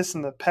about this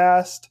in the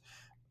past,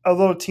 a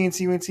little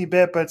teensy weensy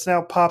bit, but it's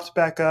now popped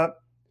back up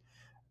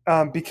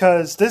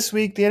because this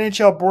week the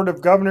NHL Board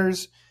of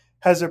Governors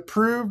has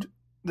approved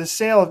the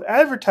sale of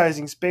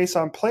advertising space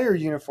on player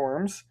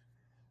uniforms.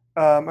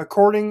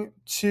 According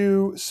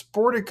to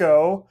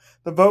Sportico,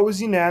 the vote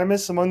was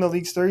unanimous among the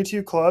league's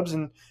 32 clubs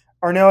and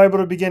are now able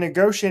to begin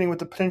negotiating with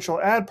the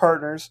potential ad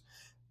partners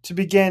to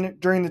begin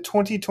during the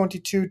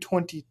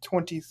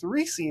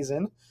 2022-2023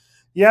 season.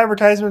 The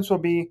advertisements will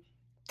be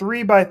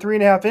 3 by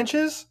 3.5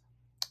 inches,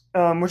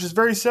 which is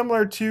very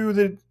similar to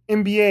the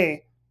NBA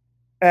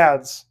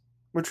ads,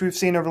 which we've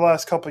seen over the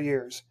last couple of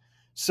years.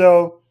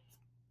 So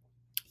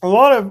a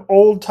lot of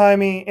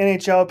old-timey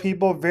NHL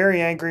people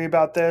very angry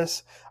about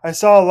this. I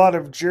saw a lot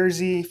of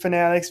Jersey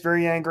fanatics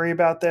very angry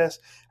about this.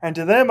 And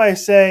to them I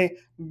say,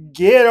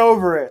 get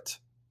over it.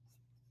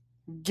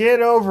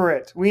 Get over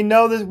it. We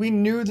know this. We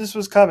knew this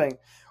was coming.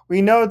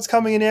 We know it's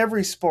coming in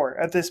every sport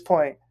at this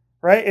point,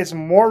 right? It's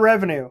more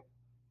revenue.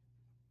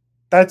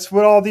 That's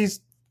what all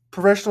these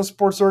professional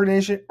sports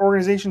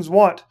organizations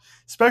want,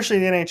 especially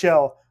the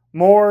NHL.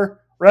 More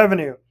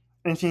revenue.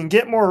 And if you can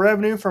get more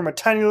revenue from a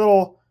tiny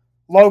little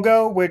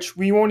logo, which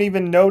we won't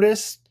even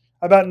notice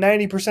about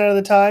 90% of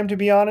the time, to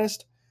be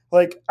honest.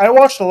 Like, I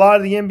watched a lot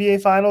of the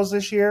NBA finals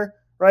this year,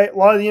 right? A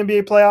lot of the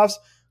NBA playoffs.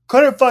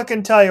 Couldn't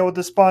fucking tell you what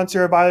the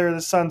sponsor of either the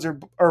Suns or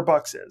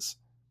Bucks is.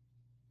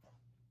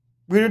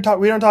 We don't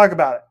talk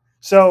about it.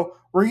 So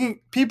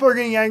people are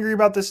getting angry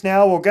about this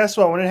now. Well, guess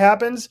what? When it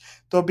happens,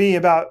 there'll be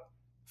about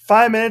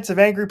 5 minutes of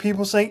angry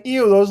people saying,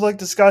 ew, those look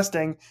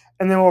disgusting.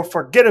 And then we'll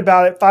forget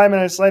about it 5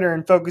 minutes later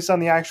and focus on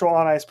the actual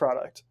on-ice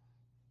product.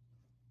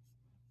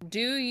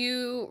 Do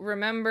you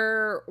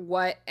remember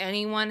what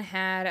anyone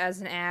had as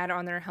an ad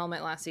on their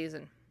helmet last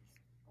season?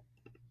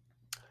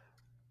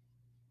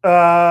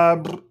 I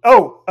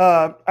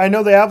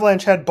know the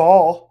Avalanche had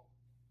Ball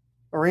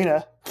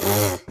Arena.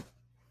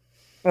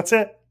 That's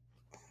it.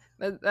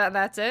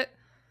 That's it?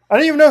 I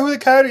don't even know who the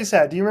Coyotes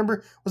had. Do you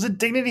remember? Was it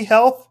Dignity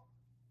Health?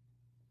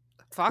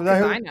 Fuck if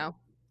I know.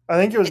 I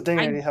think it was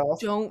Dignity Health.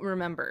 I don't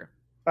remember.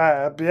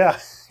 Yeah,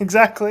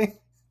 exactly.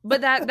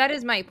 But that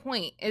is my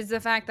point, is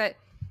the fact that,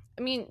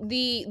 I mean,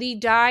 the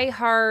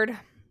diehard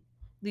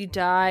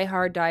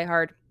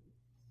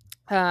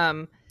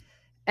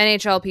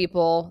NHL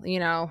people, you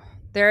know,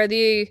 they're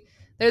the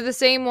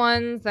same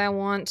ones that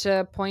want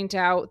to point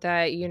out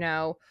that, you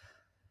know,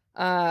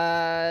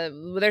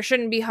 there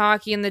shouldn't be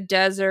hockey in the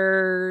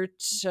desert.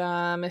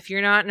 If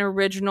you're not an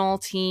original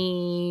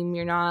team,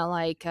 you're not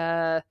like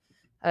a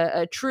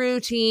true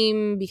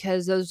team,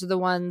 because those are the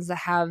ones that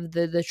have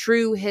the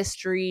true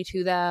history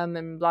to them,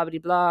 and blah blah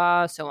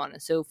blah, so on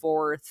and so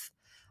forth.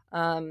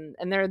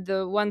 And they're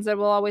the ones that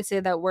will always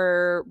say that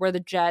we're the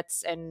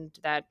Jets, and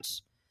that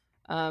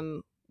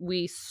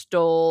we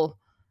stole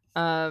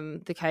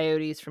the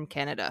Coyotes from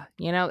Canada.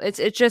 You know, it's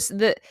just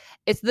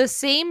it's the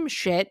same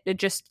shit. It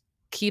just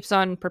keeps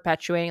on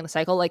perpetuating the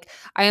cycle. Like,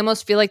 I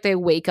almost feel like they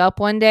wake up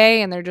one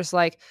day and they're just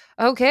like,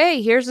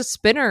 okay, here's a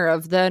spinner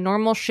of the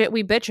normal shit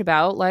we bitch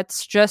about.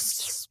 Let's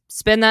just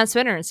spin that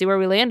spinner and see where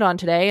we land on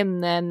today,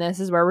 and then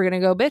this is where we're gonna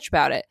go bitch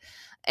about it.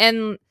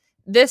 And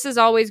this is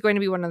always going to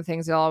be one of the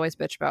things they'll always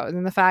bitch about,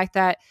 and the fact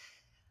that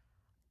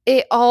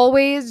it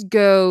always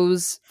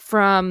goes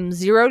from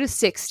 0 to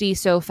 60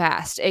 so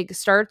fast. It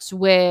starts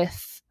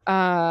with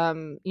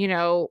you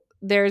know,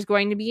 there's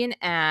going to be an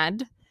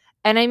ad.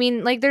 And I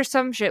mean, like, there's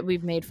some shit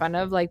we've made fun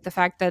of, like the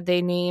fact that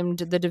they named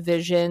the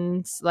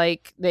divisions,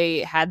 like they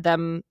had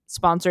them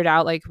sponsored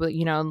out, like,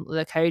 you know,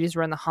 the Coyotes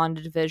were in the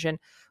Honda division.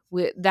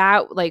 We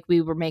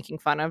were making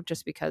fun of,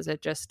 just because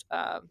it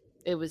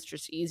was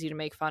just easy to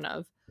make fun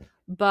of.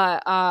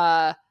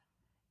 But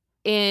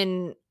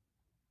in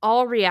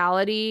all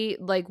reality,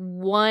 like,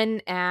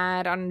 one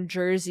ad on a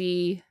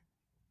jersey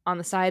on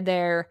the side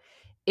there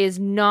is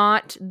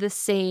not the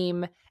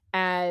same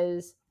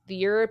as the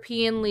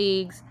European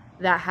leagues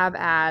that have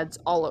ads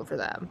all over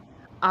them.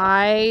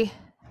 I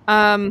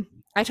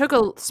took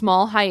a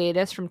small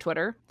hiatus from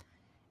Twitter,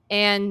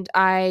 and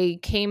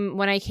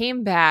when I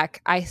came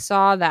back, I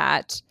saw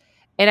that,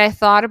 and I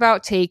thought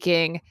about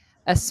taking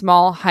a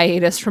small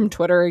hiatus from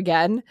Twitter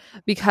again,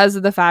 because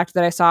of the fact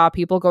that I saw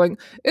people going,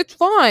 it's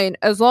fine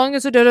as long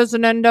as it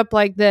doesn't end up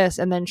like this,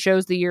 and then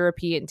shows the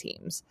European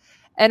teams.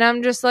 And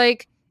I'm just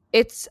like,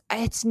 it's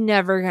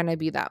never going to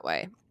be that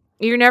way.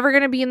 You're never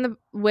going to be in the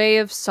way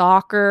of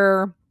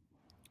soccer,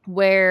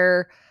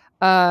 where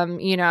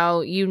You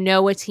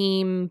know a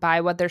team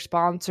by what their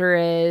sponsor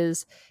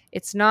is.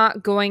 It's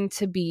not going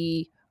to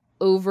be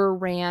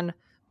overran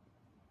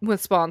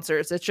with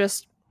sponsors. It's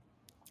just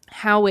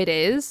how it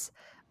is.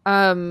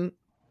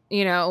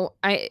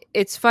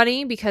 It's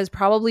funny because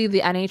probably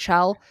the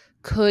NHL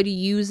could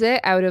use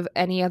it out of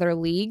any other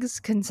leagues,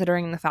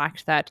 considering the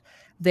fact that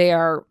they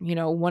are,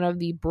 one of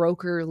the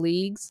broker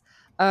leagues.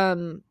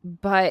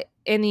 But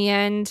in the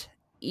end,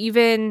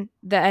 even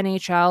the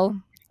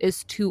NHL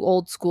is too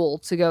old school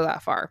to go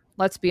that far.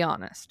 Let's be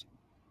honest.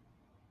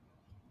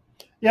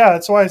 Yeah,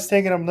 that's why it's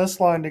taken them this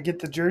long to get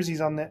the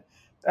jerseys on the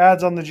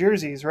ads on the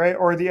jerseys, right?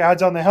 Or the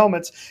ads on the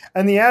helmets.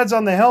 And the ads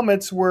on the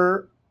helmets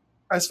were,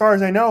 as far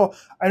as I know,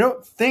 I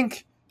don't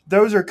think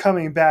those are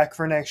coming back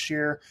for next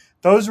year.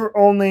 Those were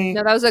only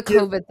No, that was a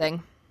COVID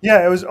thing.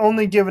 Yeah, it was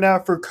only given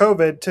out for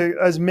COVID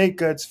as make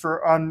goods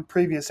on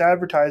previous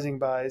advertising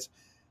buys.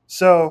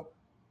 So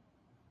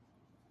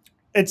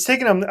it's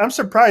taken them. I'm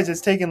surprised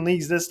it's taken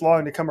leagues this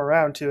long to come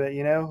around to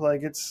it.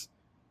 Like it's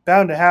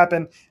bound to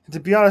happen. And to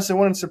be honest, it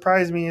wouldn't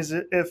surprise me is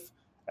if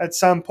at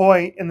some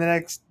point in the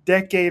next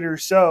decade or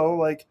so,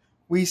 like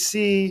we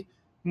see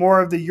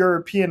more of the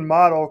European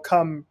model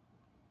come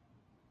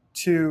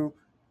to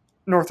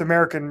North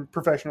American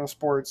professional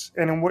sports,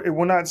 and it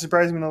will not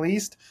surprise me in the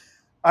least.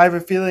 I have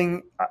a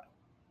feeling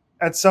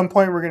at some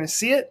point we're going to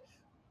see it,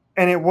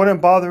 and it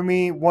wouldn't bother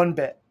me one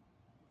bit.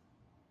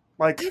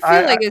 Like I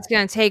feel like it's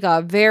going to take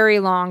a very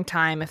long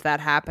time if that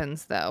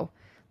happens, though.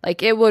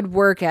 Like it would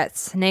work at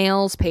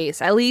snail's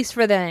pace, at least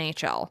for the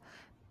NHL.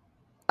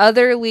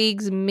 Other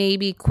leagues may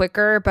be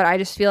quicker, but I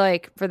just feel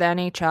like for the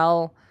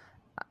NHL,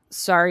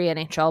 sorry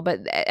NHL,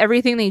 but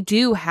everything they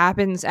do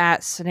happens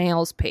at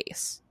snail's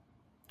pace.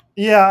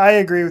 Yeah, I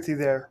agree with you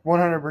there,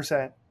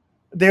 100%.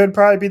 They would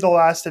probably be the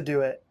last to do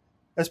it.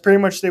 That's pretty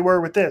much they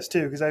were with this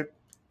too, because I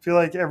feel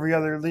like every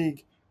other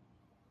league.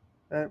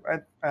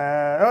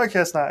 I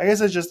guess not. I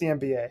guess it's just the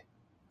NBA,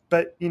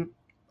 but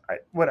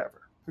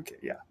whatever. Okay,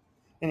 yeah.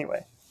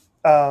 Anyway,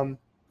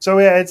 so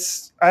yeah,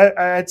 it's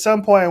at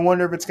some point I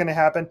wonder if it's going to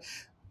happen,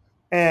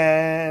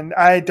 and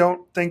I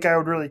don't think I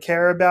would really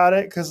care about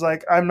it because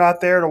like I'm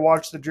not there to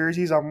watch the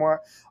jerseys.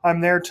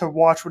 I'm there to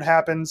watch what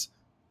happens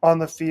on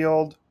the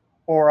field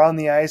or on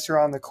the ice or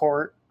on the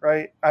court.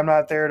 Right? I'm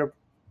not there to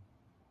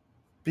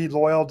be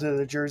loyal to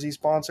the jersey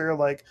sponsor.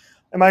 Like,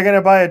 am I going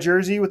to buy a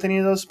jersey with any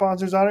of those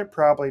sponsors on it?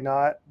 Probably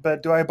not.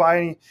 But do I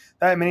buy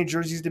that many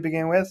jerseys to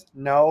begin with?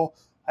 No.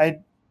 I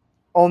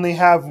only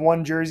have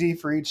one jersey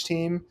for each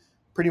team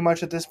pretty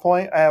much at this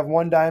point. I have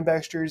one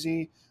Diamondbacks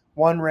jersey,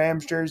 one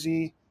Rams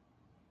jersey,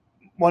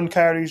 one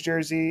Coyotes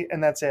jersey,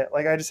 and that's it.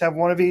 Like, I just have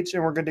one of each,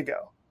 and we're good to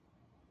go.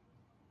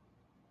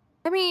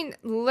 I mean,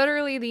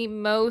 literally the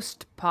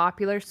most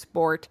popular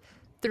sport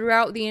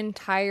throughout the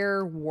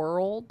entire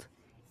world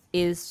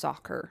is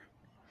soccer.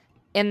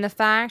 And the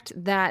fact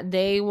that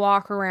they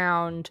walk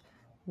around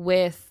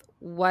with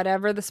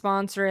whatever the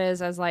sponsor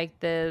is as like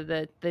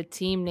the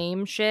team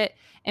name shit,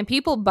 and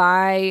people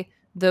buy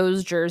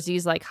those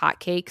jerseys like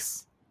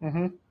hotcakes,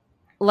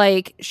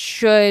 like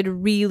should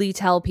really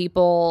tell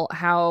people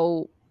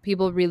how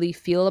people really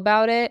feel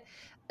about it.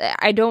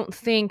 I don't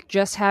think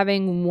just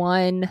having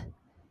one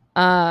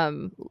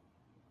ad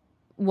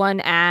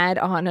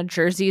on a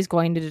jersey is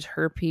going to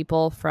deter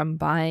people from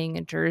buying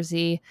a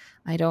jersey.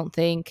 I don't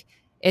think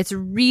it's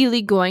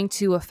really going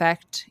to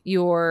affect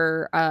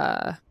your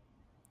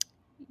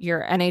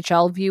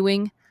NHL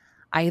viewing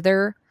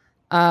either.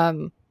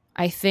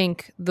 I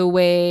think the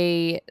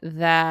way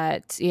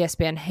that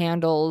ESPN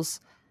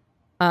handles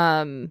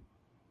the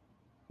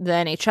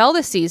NHL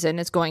this season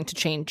is going to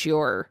change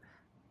your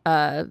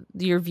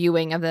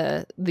viewing of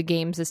the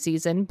games this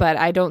season, but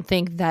I don't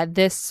think that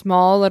this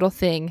small little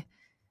thing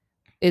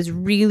is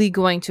really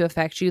going to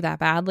affect you that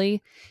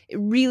badly. It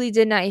really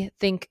didn't, I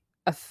think,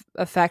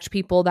 affect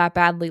people that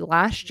badly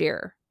last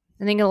year.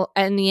 I think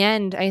in the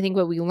end, I think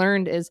what we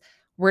learned is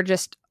we're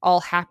just all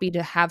happy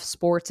to have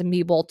sports and be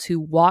able to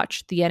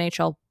watch the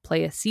NHL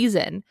play a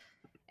season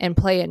and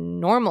play a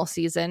normal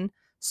season.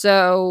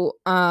 So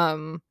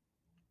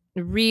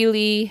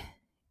really,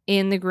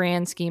 in the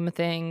grand scheme of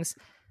things,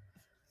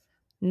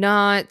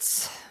 I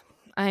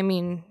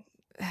mean,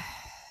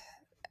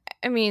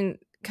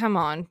 come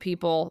on,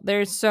 people.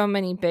 There's so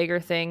many bigger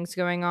things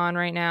going on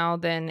right now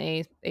than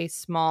a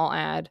small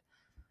ad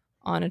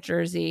on a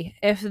jersey.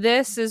 If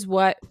this is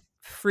what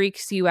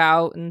freaks you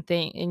out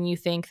and you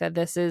think that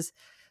this is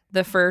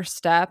the first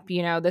step,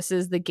 this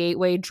is the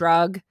gateway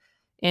drug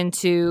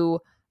into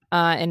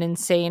an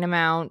insane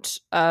amount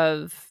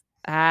of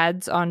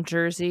ads on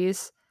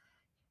jerseys,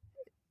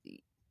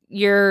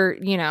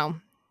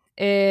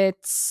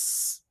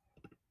 it's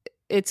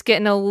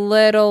getting a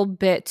little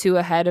bit too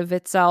ahead of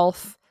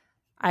itself.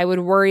 I would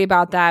worry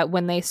about that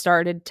when they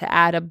started to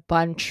add a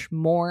bunch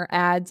more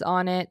ads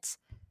on it.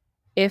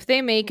 If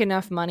they make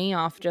enough money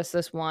off just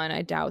this one,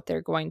 I doubt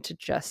they're going to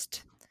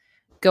just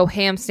go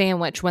ham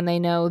sandwich when they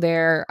know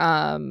their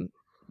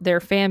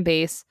fan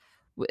base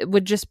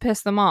would just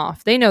piss them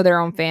off. They know their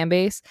own fan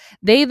base.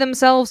 They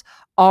themselves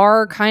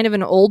are kind of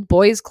an old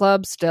boys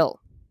club still.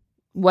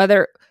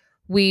 whether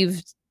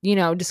we've,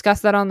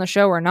 discussed that on the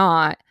show or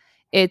not,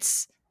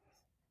 it's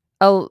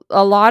a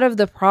lot of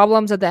the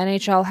problems that the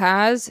NHL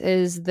has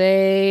is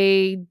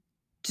they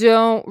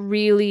don't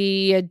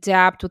really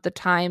adapt with the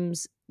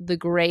times the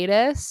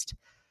greatest,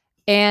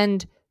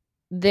 and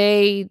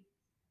they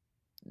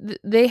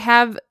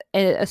have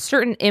a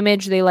certain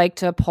image they like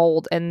to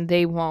uphold, and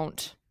they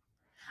won't.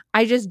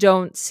 I just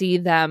don't see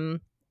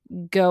them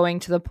going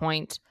to the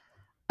point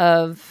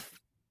of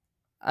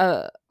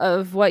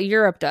what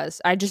Europe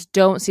does. I just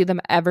don't see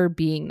them ever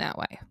being that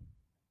way.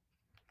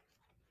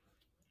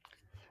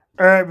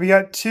 All right, we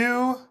got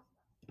 2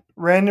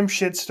 random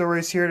shit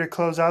stories here to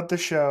close out the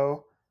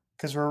show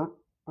because we're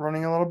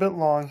running a little bit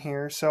long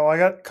here. So I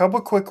got a couple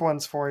quick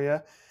ones for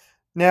you.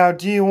 Now,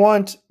 do you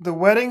want the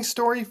wedding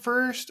story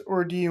first,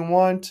 or do you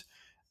want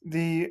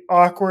the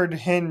awkward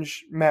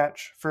hinge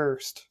match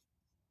first?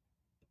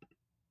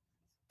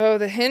 Oh,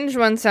 the hinge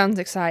one sounds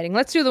exciting.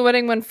 Let's do the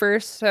wedding one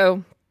first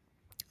so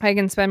I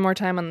can spend more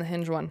time on the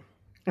hinge one.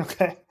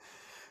 Okay.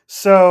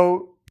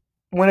 So,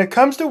 when it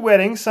comes to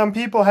weddings, some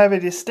people have a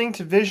distinct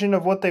vision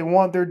of what they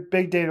want their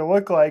big day to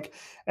look like,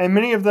 and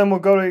many of them will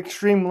go to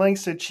extreme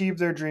lengths to achieve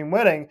their dream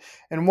wedding.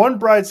 And one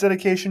bride's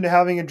dedication to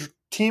having a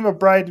team of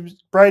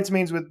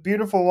bridesmaids with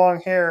beautiful long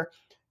hair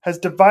has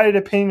divided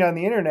opinion on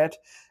the internet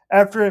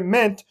after it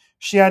meant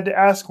she had to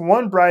ask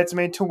one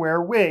bridesmaid to wear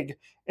a wig.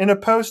 In a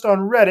post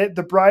on Reddit,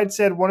 the bride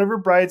said one of her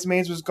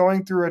bridesmaids was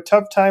going through a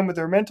tough time with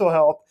her mental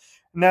health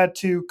and had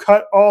to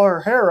cut all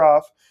her hair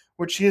off,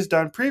 which she has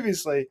done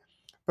previously.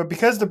 But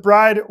because the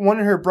bride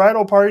wanted her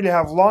bridal party to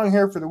have long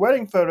hair for the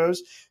wedding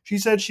photos, she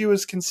said she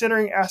was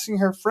considering asking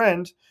her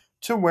friend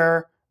to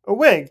wear a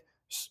wig.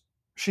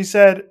 She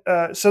said,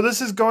 so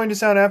this is going to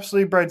sound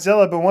absolutely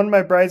bridezilla, but one of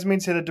my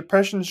bridesmaids had a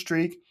depression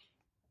streak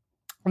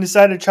and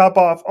decided to chop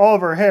off all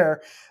of her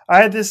hair.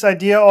 I had this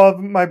idea of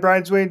my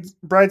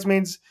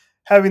bridesmaids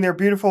having their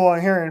beautiful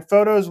long hair in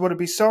photos. Would it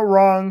be so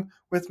wrong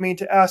with me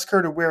to ask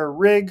her to wear a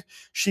wig?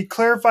 She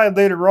clarified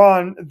later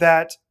on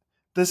that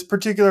this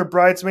particular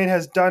bridesmaid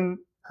has done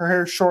her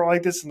hair short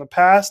like this in the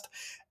past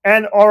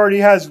and already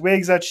has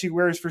wigs that she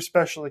wears for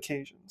special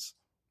occasions.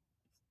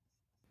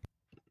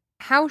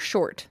 How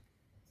short?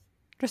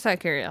 Just out of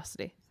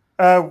curiosity.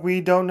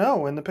 We don't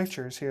know in the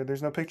pictures here.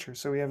 There's no pictures,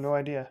 so we have no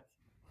idea.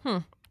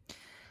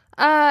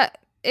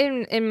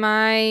 In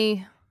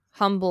my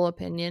humble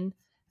opinion,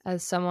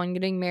 as someone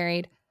getting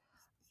married,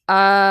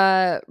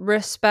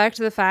 respect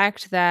the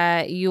fact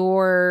that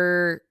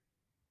your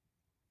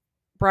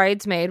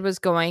bridesmaid was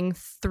going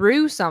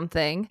through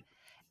something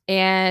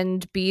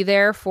and be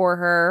there for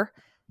her.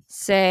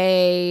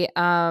 Say,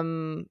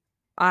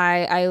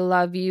 I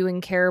love you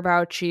and care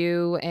about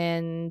you,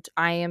 and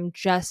I am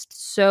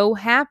just so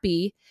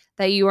happy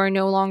that you are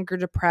no longer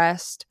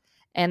depressed,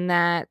 and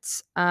that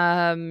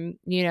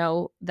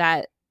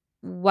that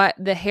what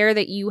the hair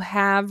that you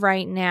have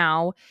right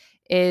now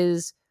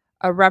is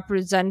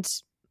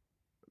represents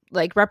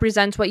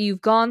what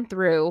you've gone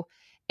through,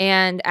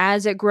 and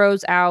as it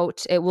grows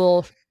out, it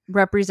will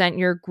represent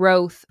your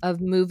growth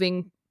of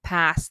moving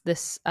past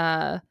this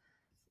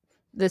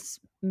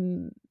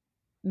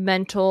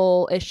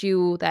mental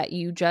issue that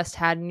you just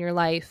had in your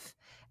life,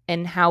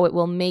 and how it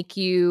will make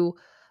you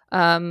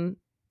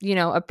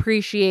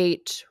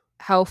appreciate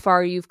how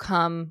far you've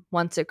come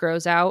once it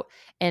grows out.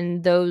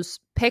 And those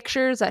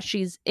pictures that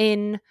she's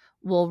in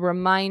will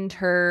remind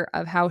her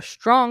of how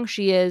strong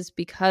she is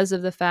because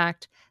of the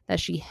fact that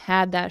she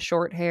had that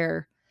short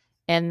hair,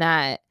 and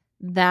that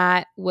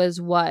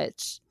was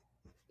what,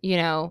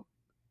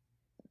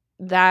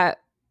 that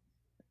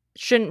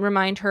shouldn't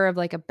remind her of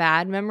like a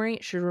bad memory.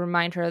 It should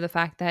remind her of the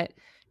fact that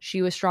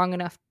she was strong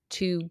enough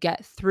to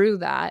get through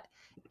that,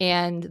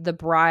 and the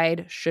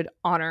bride should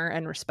honor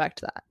and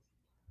respect that.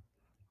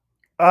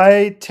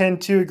 I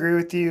tend to agree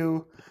with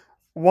you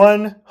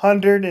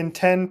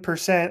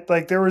 110%.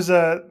 Like they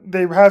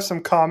have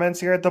some comments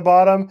here at the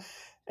bottom,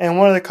 and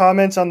one of the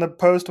comments on the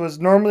post was,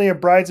 normally a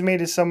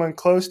bridesmaid is someone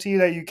close to you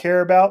that you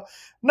care about.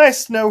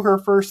 Nice to know her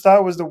first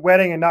thought was the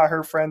wedding and not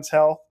her friend's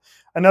health.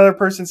 Another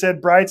person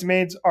said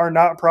bridesmaids are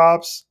not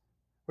props,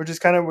 which is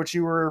kind of what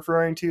you were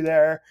referring to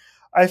there.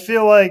 I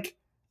feel like,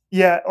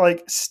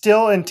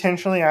 still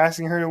intentionally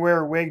asking her to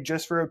wear a wig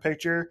just for a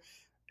picture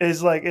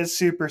is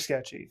super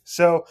sketchy.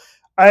 So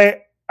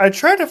I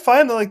tried to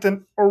find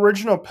the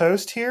original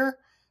post here,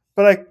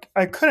 but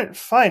I couldn't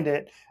find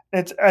it.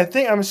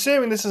 I'm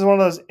assuming this is one of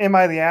those "Am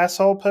I the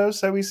asshole?"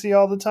 posts that we see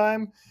all the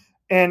time.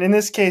 And in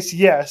this case,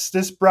 yes,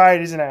 this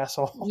bride is an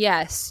asshole.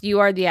 Yes, you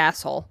are the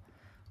asshole.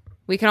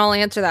 We can all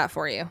answer that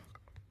for you.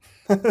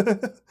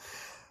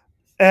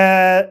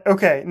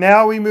 Okay,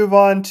 now we move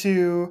on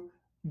to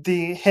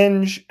the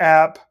Hinge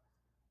app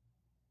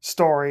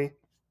story.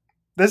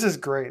 This is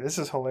great. This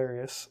is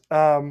hilarious.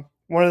 One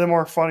of the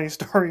more funny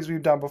stories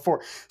we've done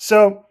before.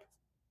 So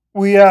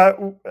we,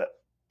 a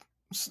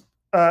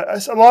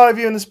lot of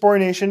you in the Sport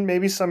Nation,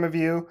 maybe some of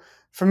you,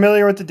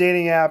 familiar with the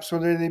dating apps,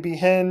 whether they be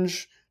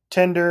Hinge,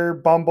 Tinder,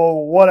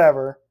 Bumble,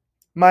 whatever.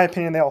 In my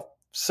opinion, they all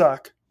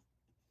suck.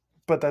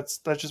 But that's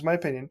just my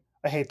opinion.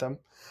 I hate them.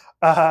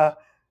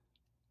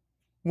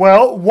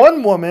 Well,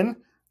 one woman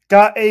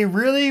got a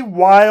really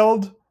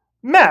wild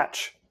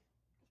match.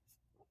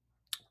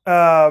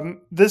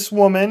 This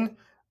woman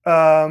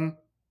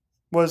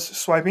was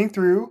swiping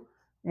through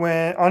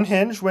when on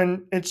Hinge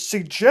when it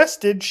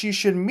suggested she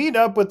should meet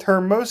up with her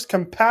most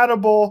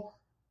compatible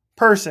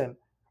person,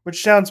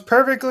 which sounds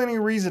perfectly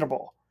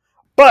reasonable.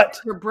 But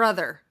Her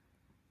brother.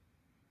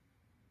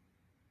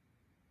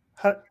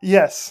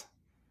 yes.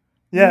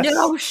 Yes.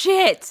 No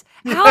shit.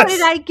 How Yes.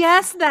 did I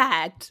guess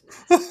that?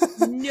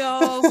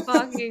 No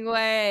fucking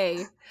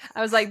way.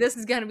 I was like, this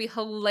is going to be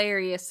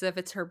hilarious if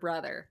it's her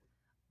brother.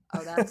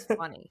 Oh, that's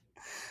funny.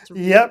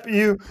 Really Yep,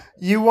 you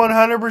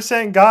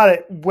 100% got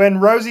it. When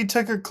Rosie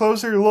took a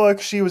closer look,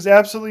 she was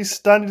absolutely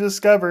stunned to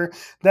discover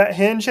that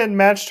Hinge had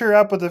matched her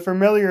up with a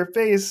familiar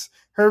face,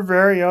 her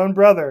very own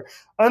brother.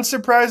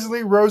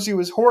 Unsurprisingly, Rosie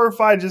was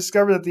horrified to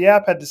discover that the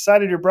app had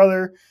decided her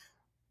brother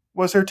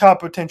was her top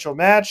potential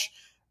match.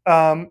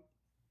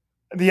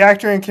 The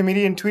actor and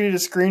comedian tweeted a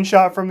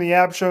screenshot from the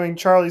app showing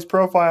Charlie's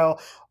profile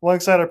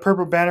alongside a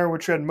purple banner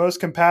which read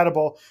most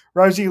compatible.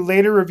 Rosie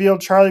later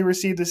revealed Charlie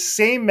received the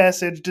same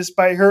message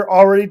despite her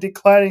already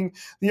declining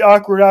the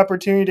awkward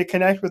opportunity to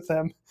connect with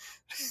them.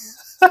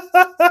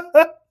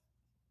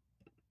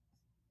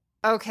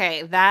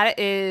 Okay, that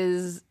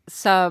is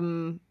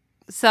some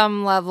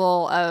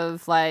level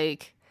of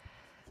like,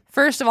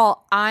 first of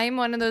all, I'm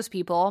one of those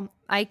people.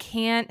 I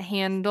can't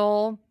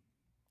handle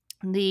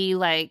the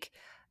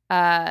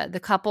the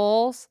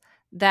couples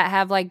that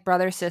have like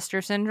brother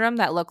sister syndrome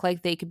that look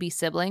like they could be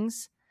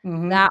siblings.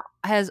 Mm-hmm. That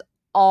has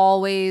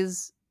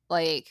always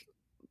like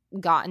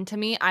gotten to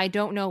me. I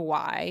don't know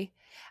why.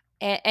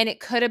 And it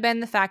could have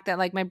been the fact that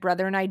like my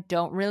brother and I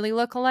don't really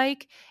look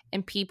alike,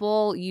 and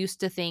people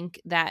used to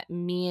think that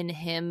me and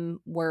him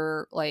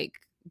were like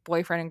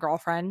boyfriend and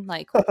girlfriend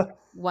like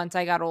once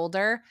I got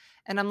older.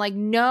 And I'm like,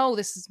 no,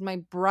 this is my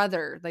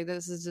brother. Like,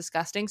 this is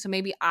disgusting. So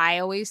maybe I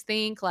always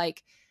think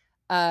like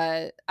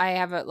I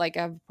have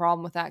a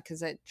problem with that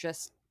because it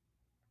just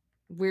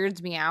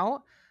weirds me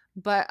out.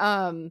 But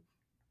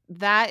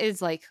that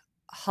is like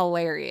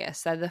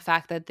hilarious, that the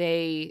fact that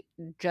they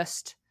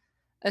just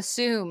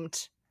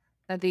assumed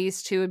that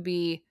these two would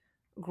be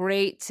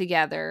great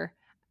together.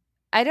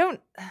 Are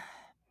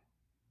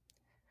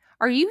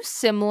you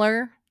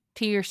similar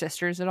to your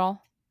sisters at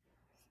all?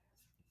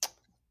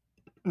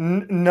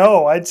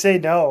 No, I'd say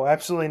no,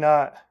 absolutely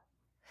not.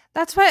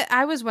 That's what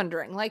I was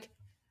wondering. Like,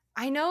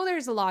 I know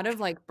there's a lot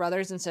of like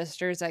brothers and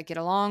sisters that get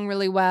along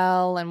really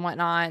well and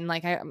whatnot, and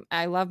like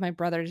I love my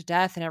brother to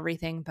death and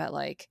everything, but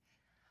like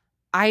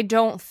I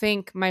don't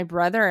think my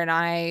brother and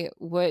I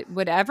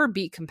would ever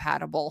be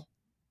compatible.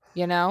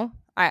 You know,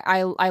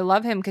 I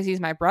love him because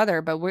he's my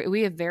brother, but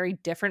we have very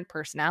different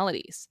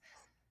personalities.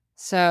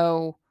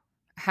 So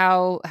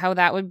how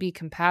that would be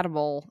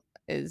compatible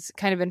is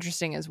kind of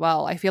interesting as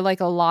well. I feel like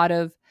a lot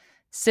of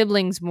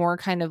siblings more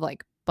kind of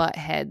like butt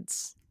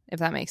heads, if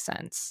that makes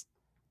sense.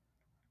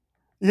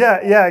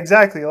 Yeah,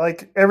 exactly.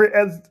 Like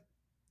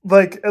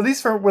at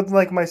least for with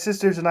like my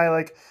sisters and I,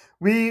 like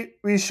we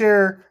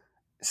share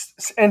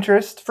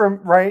interest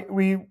from right.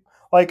 We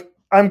like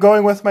I'm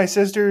going with my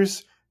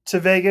sisters to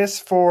Vegas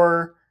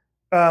for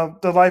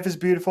the Life is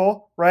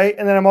Beautiful, right?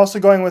 And then I'm also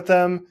going with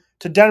them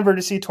to Denver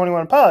to see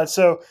 21 Pilots.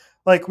 So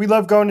like we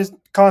love going to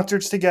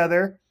concerts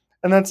together,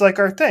 and that's like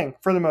our thing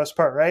for the most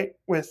part, right?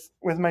 With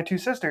my two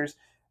sisters,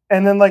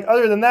 and then like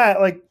other than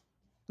that, like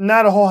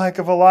not a whole heck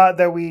of a lot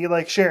that we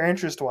like share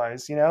interest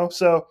wise, you know.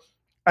 So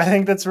I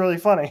think that's really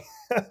funny.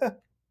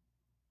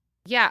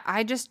 Yeah,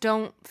 I just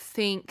don't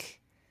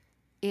think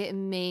it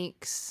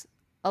makes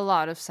a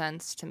lot of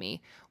sense to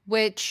me,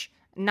 which,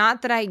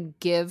 not that I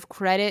give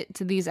credit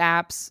to these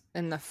apps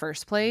in the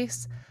first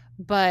place,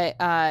 but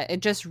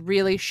it just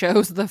really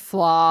shows the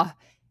flaw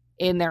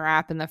in their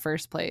app in the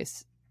first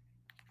place.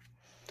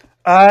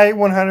 I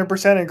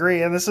 100%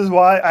 agree, and this is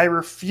why I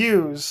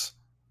refuse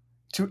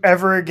to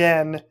ever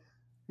again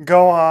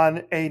go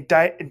on a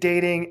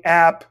dating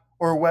app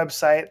or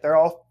website. They're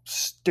all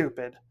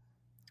stupid.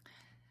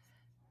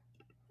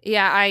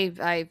 Yeah,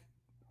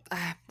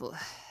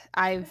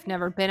 I've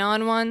never been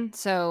on one,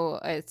 so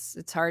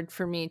it's hard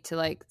for me to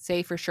like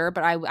say for sure,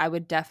 but I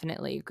would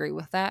definitely agree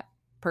with that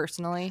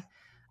personally.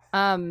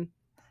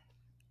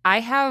 I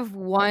have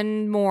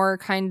one more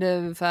kind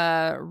of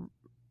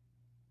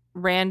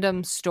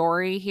random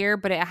story here,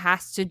 but it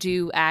has to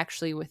do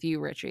actually with you,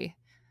 Richie.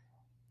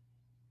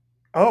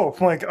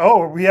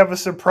 Oh, we have a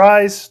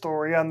surprise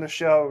story on the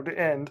show to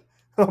end.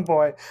 Oh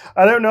boy,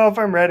 I don't know if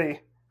I'm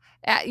ready.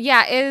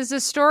 Yeah, it is a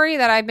story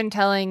that I've been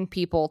telling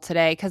people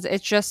today because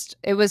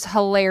it was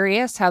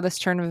hilarious how this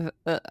turn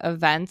of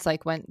events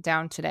like went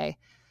down today.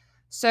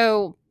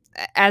 So,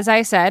 as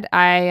I said,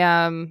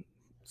 I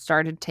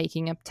started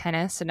taking up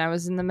tennis, and I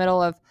was in the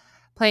middle of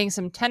playing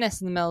some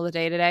tennis in the middle of the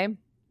day today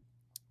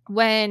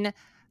when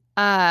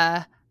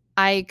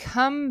I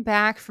come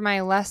back from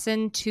my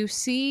lesson to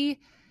see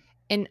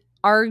an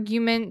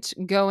argument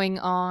going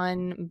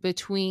on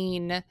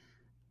between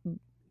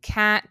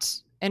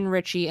Kat and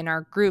Richie in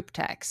our group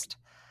text.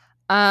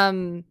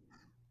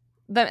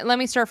 let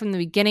me start from the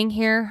beginning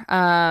here.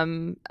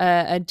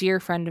 A dear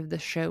friend of the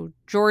show,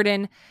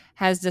 Jordan,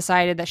 has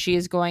decided that she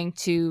is going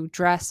to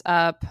dress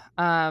up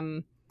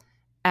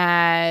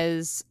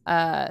as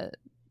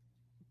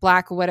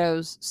Black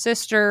Widow's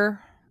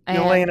sister.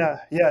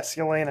 Yelena. Yes,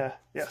 Yelena.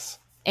 Yes.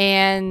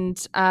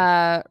 And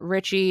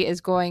Richie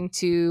is going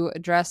to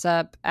dress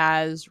up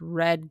as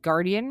Red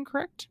Guardian,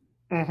 correct?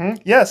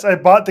 Mm-hmm. Yes, I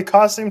bought the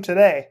costume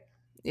today.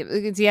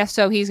 Yes,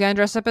 so he's going to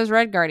dress up as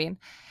Red Guardian.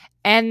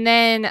 And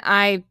then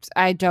I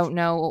don't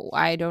know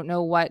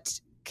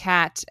what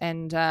Kat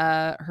and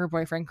her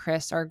boyfriend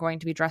Chris are going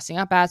to be dressing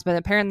up as, but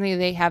apparently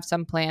they have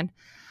some plan.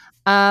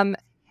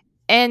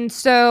 And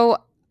so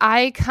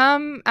I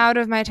come out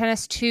of my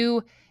tennis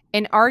to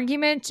an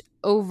argument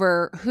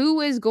over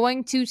who is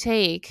going to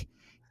take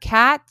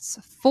Kat's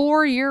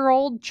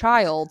 4-year-old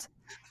child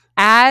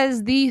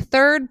as the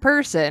third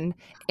person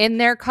in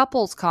their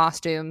couple's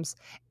costumes,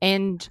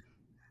 and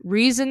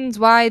reasons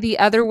why the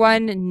other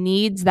one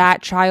needs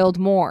that child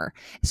more.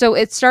 So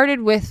it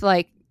started with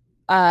like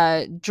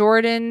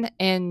Jordan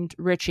and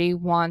Richie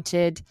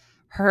wanted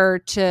her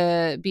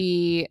to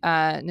be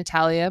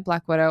Natalia,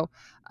 Black Widow,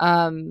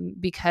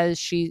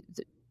 because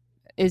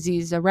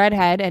Izzy's a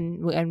redhead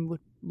and would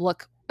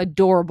look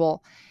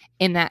adorable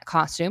in that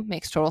costume.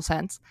 Makes total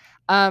sense.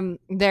 But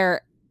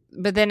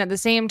then at the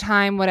same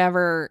time,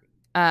 whatever,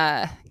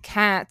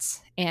 Kat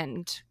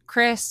and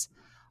Chris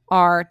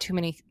are too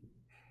many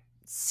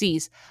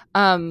C's,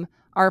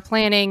 are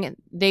planning,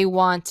 they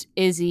want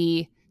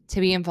Izzy to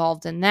be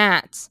involved in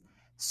that.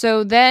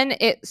 So then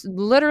it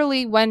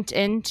literally went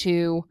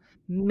into,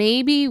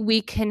 maybe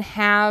we can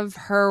have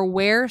her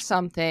wear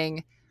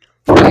something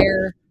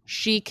where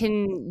she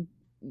can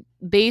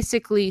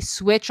basically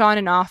switch on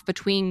and off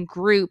between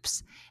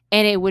groups,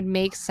 and it would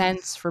make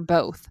sense for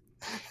both.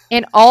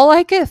 And all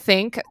I could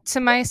think to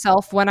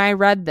myself when I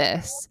read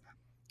this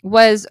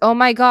was, oh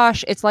my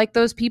gosh, it's like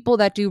those people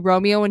that do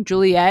Romeo and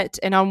Juliet,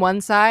 and on one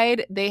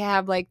side they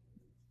have like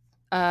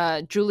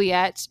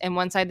Juliet and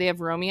one side they have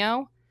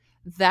Romeo.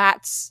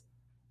 That's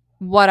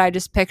what I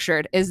just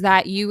pictured, is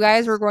that you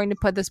guys were going to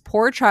put this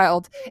poor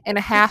child in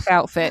a half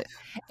outfit,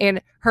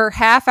 and her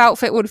half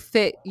outfit would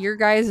fit your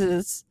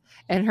guys's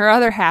and her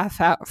other half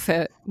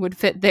outfit would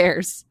fit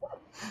theirs.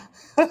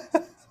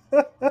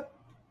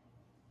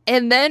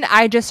 And then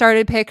I just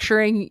started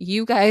picturing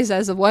you guys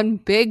as one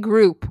big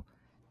group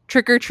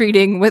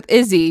trick-or-treating with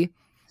Izzy,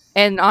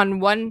 and on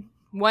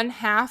one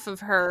half of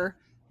her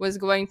was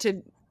going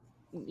to,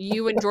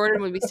 you and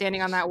Jordan would be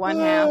standing on that one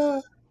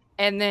half,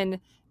 and then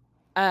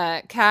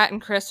Kat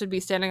and Chris would be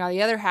standing on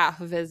the other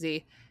half of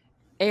Izzy.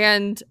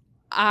 And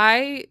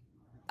I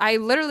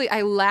literally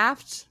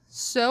laughed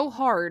so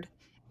hard,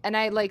 and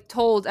I like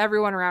told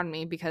everyone around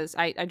me because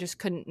I just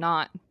couldn't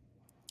not.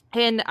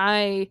 And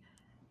I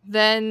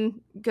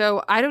then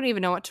go, I don't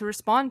even know what to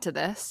respond to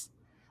this.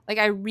 Like,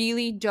 I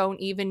really don't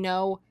even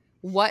know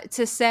what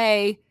to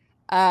say.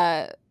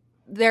 They're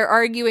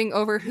arguing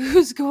over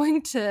who's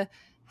going to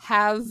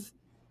have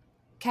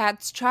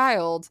Kat's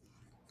child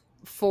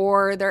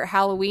for their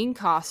Halloween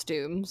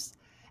costumes.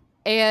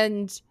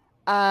 And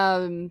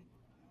I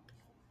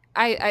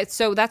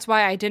so that's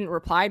why I didn't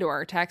reply to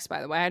our text,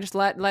 by the way. I just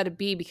let it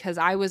be, because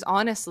I was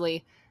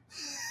honestly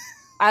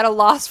at a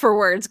loss for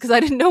words because I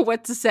didn't know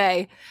what to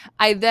say.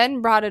 I then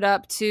brought it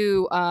up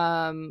to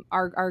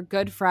our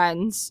good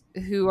friends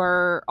who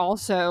are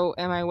also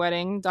at my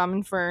wedding, Dom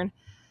and Fern,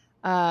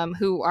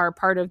 who are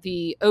part of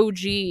the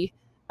OG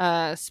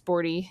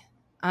Sporty,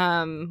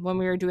 when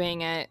we were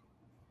doing it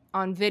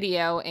on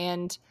video.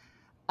 And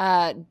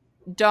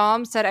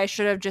Dom said I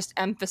should have just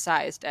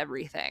emphasized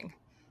everything,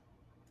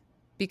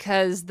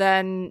 because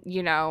then,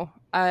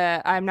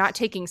 I'm not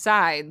taking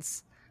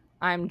sides.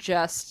 I'm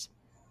just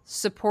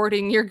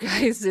supporting your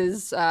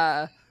guys'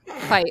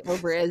 fight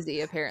over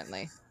Izzy,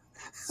 apparently.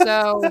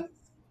 So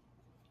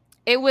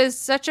it was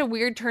such a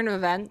weird turn of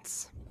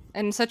events,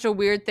 and such a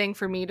weird thing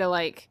for me to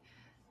like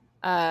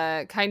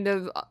kind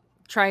of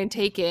try and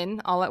take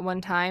in all at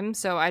one time.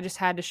 So I just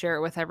had to share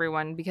it with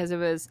everyone, because it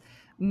was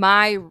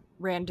my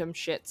random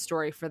shit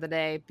story for the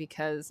day,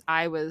 because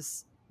I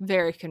was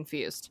very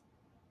confused.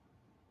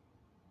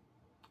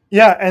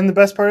 Yeah, and the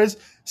best part is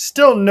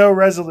still no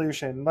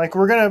resolution. Like,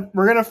 we're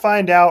gonna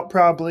find out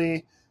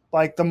probably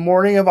like the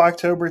morning of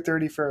October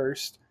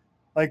 31st,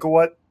 like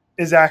what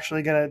is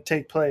actually gonna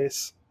take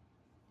place,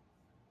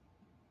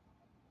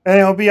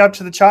 and it'll be up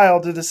to the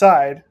child to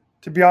decide.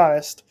 To be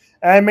honest,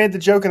 and I made the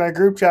joke in our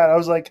group chat. I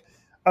was like,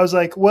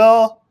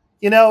 well,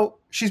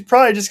 she's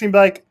probably just gonna be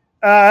like,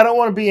 I don't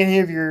want to be any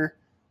of your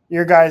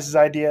guys'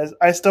 ideas.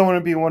 I still want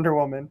to be Wonder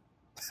Woman.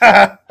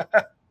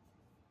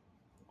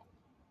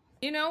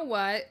 You know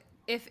what?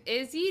 If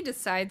Izzy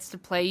decides to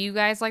play you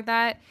guys like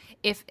that,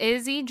 if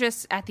Izzy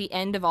just at the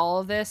end of all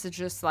of this is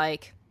just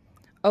like,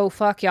 oh,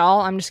 fuck y'all,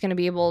 I'm just going to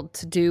be able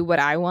to do what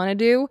I want to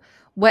do,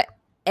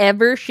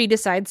 whatever she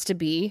decides to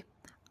be,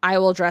 I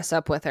will dress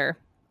up with her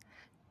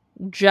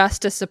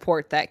just to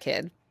support that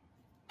kid.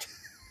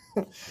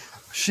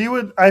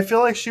 I feel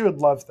like she would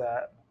love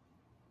that.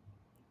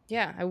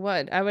 Yeah, I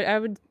would. I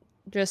would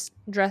just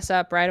dress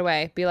up right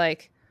away. Be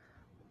like,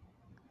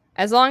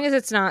 as long as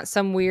it's not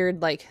some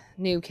weird like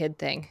new kid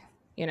thing,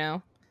 you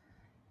know.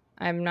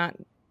 I'm not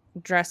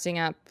dressing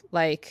up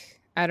like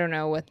I don't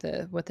know what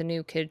the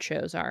new kid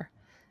shows are,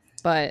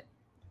 but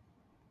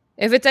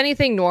if it's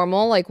anything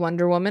normal like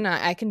Wonder Woman,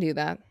 I can do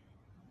that.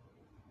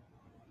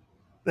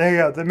 There you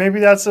go. Then maybe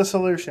that's the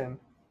solution.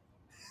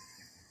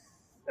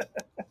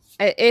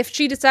 If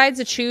she decides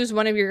to choose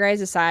one of your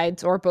guys'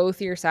 sides or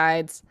both your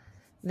sides,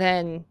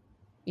 then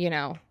you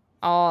know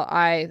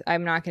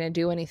I'm not going to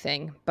do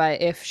anything.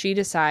 But if she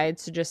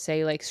decides to just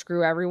say like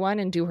screw everyone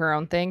and do her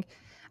own thing,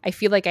 I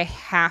feel like I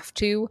have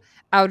to,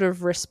 out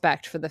of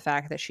respect for the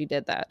fact that she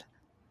did that.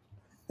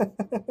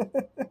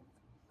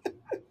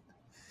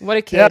 What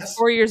a kid. Yes.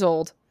 4 years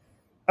old.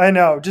 I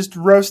know, just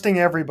roasting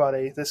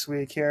everybody this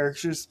week here.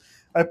 She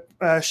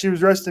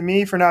was roasting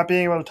me for not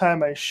being able to tie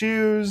my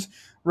shoes,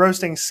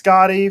 roasting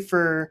Scotty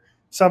for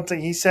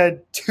something he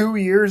said 2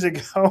 years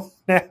ago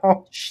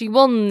now. She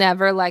will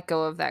never let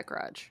go of that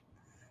grudge.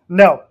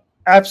 No,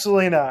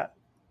 absolutely not.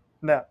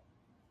 No.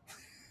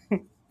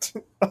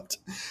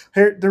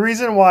 Here, the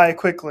reason why,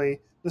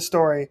 quickly, the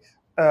story.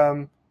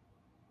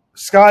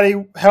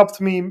 Scotty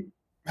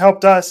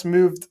helped us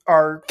move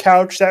our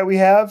couch that we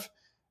have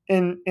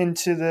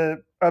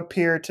into up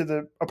here to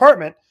the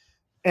apartment,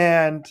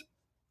 and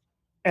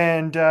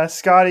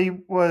Scotty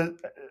was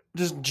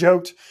just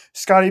joked.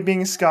 Scotty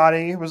being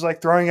Scotty was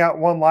like throwing out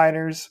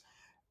one-liners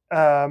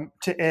to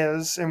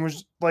Iz, and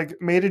was like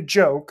made a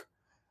joke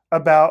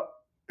about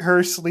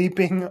her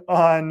sleeping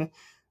on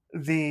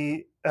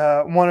the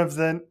one of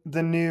the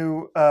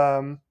new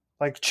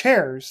like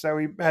chairs that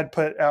we had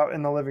put out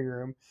in the living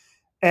room.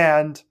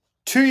 And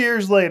 2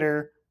 years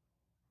later,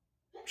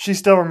 she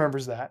still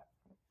remembers that.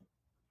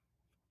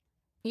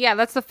 Yeah,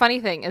 that's the funny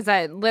thing, is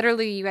that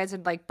literally you guys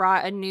had like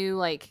brought a new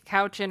like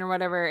couch in or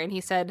whatever, and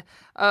he said,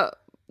 oh,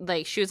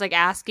 like she was like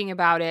asking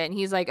about it, and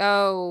he's like,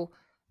 oh,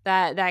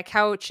 that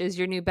couch is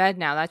your new bed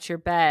now. That's your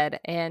bed.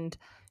 And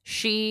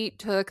she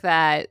took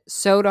that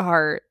so to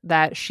heart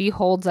that she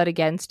holds that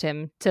against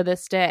him to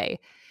this day.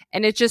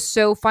 And it's just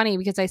so funny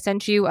because I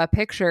sent you a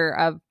picture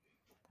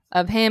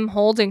of him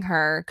holding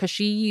her, because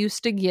she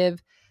used to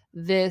give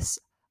this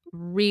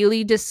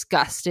really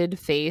disgusted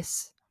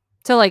face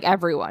to like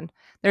everyone.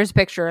 There's a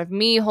picture of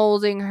me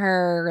holding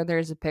her.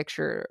 There's a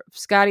picture of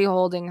Scotty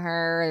holding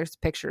her. There's a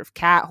picture of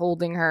Kat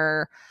holding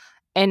her.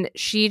 And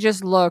she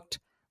just looked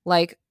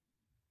like,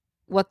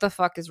 what the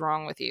fuck is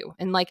wrong with you?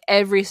 And like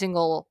every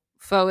single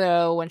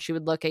photo, when she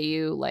would look at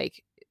you,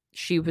 like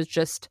she was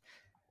just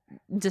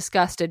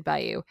disgusted by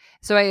you.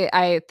 So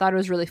I thought it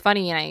was really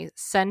funny, and I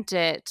sent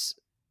it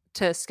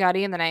to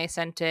Scotty, and then I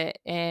sent it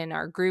in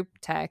our group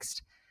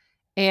text,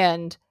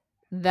 and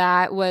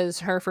that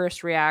was her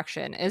first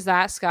reaction. Is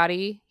that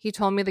Scotty? He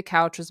told me the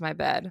couch was my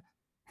bed.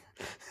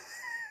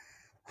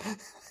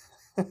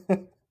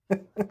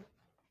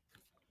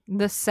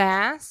 The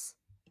sass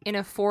in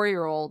a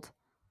 4-year-old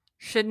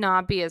should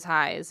not be as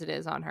high as it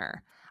is on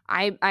her.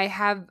 I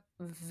have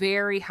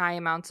very high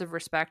amounts of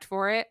respect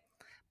for it,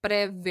 but I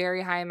have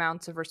very high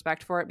amounts of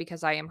respect for it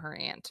because I am her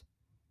aunt,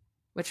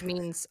 which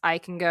means I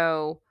can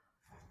go,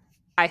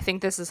 I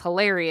think this is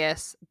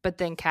hilarious, but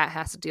then Kat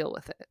has to deal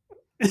with it.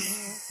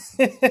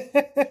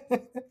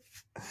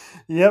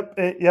 Yep,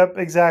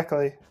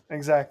 exactly.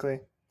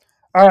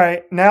 All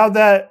right, now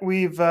that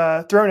we've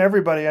thrown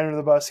everybody under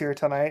the bus here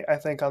tonight, I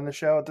think on the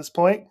show at this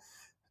point,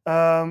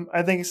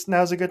 I think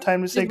now's a good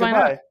time to say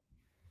goodbye.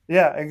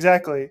 Yeah,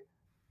 exactly.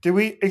 Did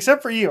we,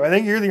 except for you, I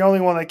think you're the only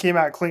one that came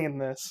out clean in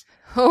this.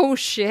 Oh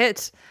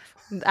shit.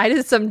 I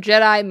did some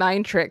Jedi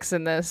mind tricks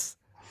in this.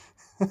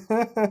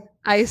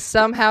 I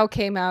somehow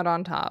came out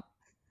on top.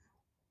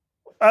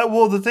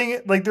 Well, the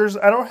thing, like,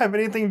 I don't have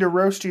anything to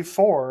roast you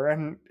for,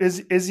 and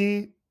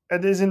Izzy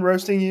isn't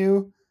roasting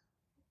you,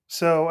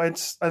 so I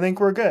think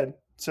we're good.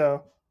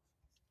 So,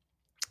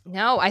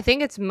 no, I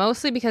think it's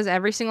mostly because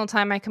every single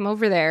time I come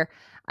over there,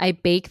 I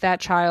bake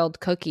that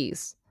child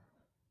cookies,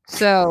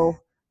 so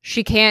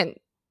she can't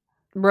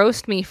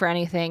roast me for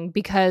anything,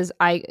 because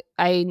I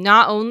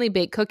not only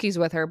bake cookies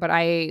with her, but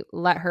I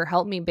let her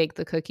help me bake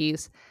the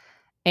cookies,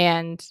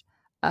 and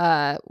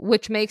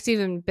which makes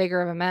even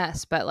bigger of a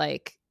mess. But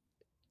like,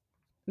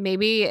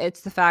 maybe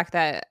it's the fact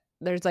that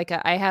there's like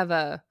I have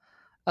a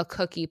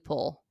cookie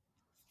pull.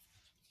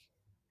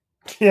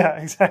 Yeah,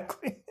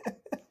 exactly.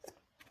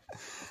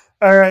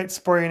 All right,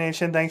 Sporty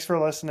Nation, thanks for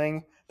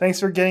listening.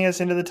 Thanks for getting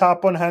us into the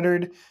top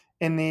 100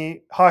 in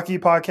the hockey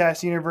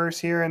podcast universe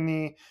here in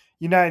the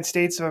United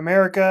States of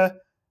America.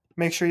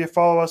 Make sure you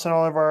follow us on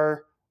all of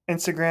our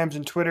Instagrams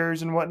and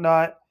Twitters and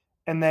whatnot.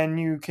 And then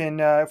you can,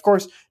 of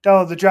course,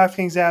 download the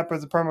DraftKings app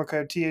with the promo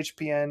code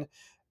THPN.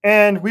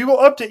 And we will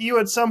update you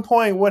at some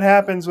point what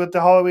happens with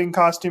the Halloween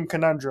costume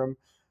conundrum.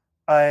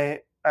 I'm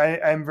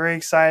very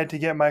excited to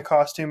get my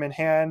costume in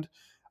hand.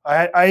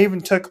 I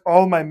even took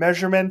all my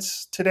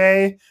measurements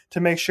today to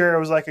make sure it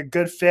was like a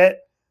good fit,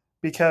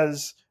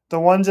 because the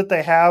ones that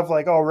they have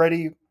like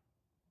already,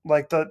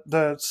 like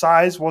the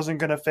size wasn't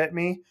going to fit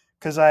me,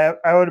 because I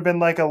would have been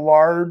like a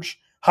large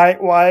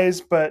height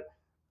wise, but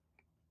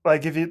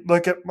like if you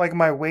look at like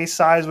my waist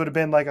size would have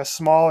been like a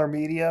small or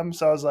medium.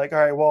 So I was like, all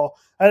right, well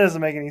that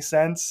doesn't make any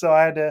sense. So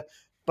I had to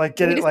like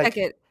get Wait it a like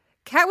second.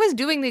 Kat was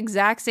doing the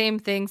exact same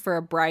thing for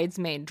a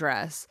bridesmaid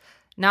dress.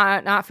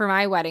 Not for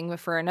my wedding, but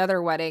for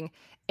another wedding.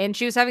 And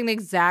she was having the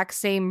exact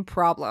same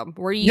problem.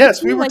 Were you yes,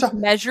 two, we were. like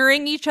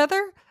measuring each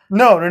other?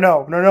 No,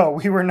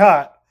 we were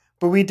not.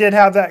 But we did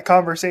have that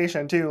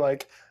conversation too,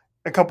 like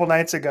a couple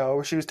nights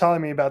ago. She was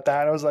telling me about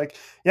that. I was like,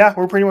 yeah,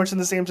 we're pretty much in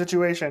the same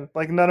situation.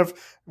 Like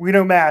we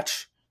don't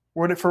match.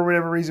 For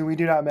whatever reason, we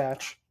do not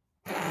match.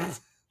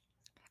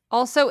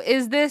 Also,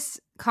 is this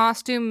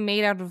costume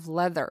made out of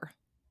leather?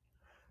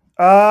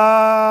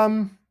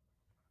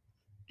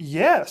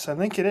 Yes, I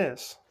think it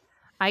is.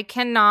 I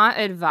cannot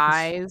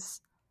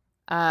advise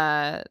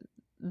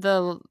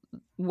the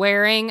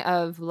wearing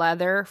of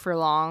leather for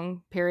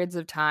long periods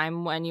of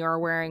time when you're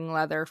wearing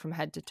leather from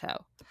head to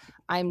toe.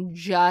 I'm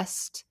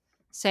just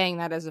saying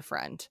that as a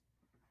friend.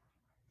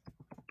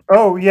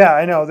 Oh yeah,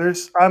 I know.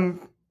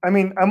 I'm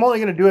only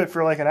gonna do it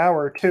for like an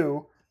hour or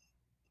two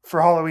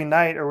for Halloween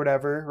night or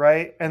whatever,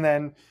 right? And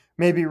then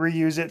maybe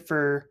reuse it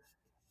for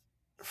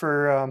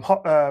a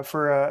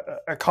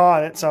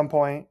con at some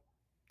point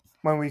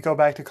when we go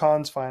back to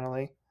cons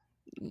finally.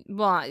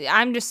 Well,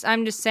 I'm just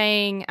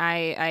saying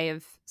I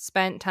have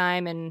spent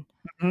time in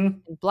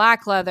Mm-hmm.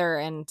 black leather,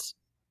 and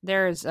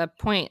there's a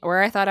point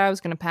where I thought I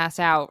was going to pass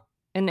out.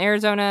 In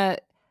Arizona,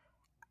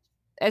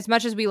 as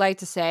much as we like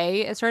to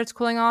say it starts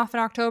cooling off in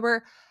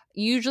October,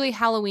 usually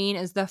Halloween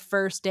is the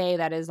first day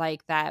that is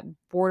like that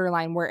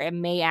borderline where it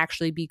may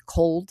actually be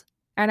cold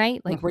at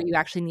night, like where you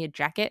actually need a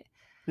jacket.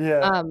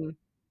 Yeah.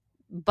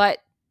 But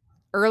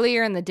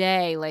earlier in the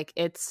day, like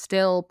it's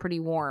still pretty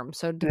warm.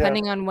 So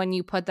depending on when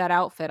you put that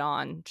outfit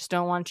on, just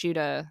don't want you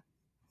to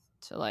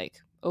like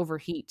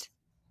overheat.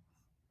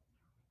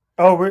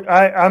 Oh,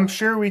 I'm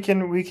sure we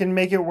can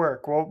make it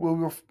work.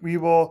 We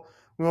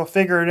will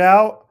figure it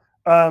out.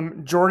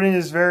 Jordan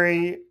is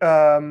very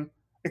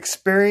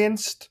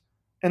experienced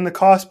in the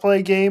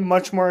cosplay game,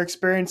 much more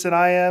experienced than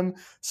I am.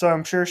 So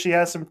I'm sure she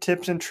has some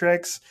tips and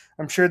tricks.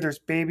 I'm sure there's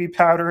baby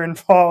powder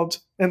involved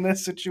in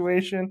this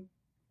situation.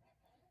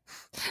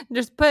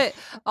 Just put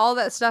all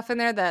that stuff in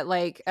there that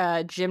like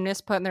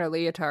gymnasts put in their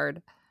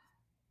leotard.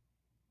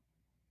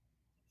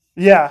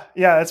 Yeah,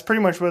 that's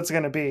pretty much what it's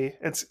going to be.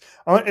 It's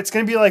going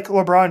to be like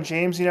LeBron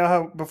James. You know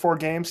how before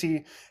games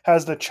he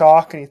has the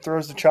chalk and he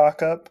throws the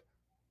chalk up?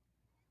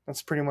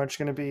 That's pretty much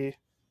going to be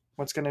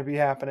what's going to be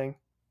happening.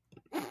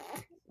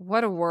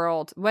 What a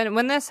world.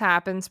 When this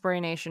happens,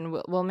 Spray Nation,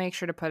 we'll make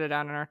sure to put it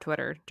on our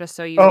Twitter just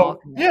so you all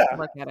can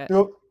look at it.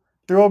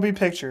 There will be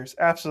pictures.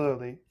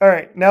 Absolutely. All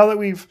right, now that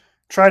we've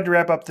tried to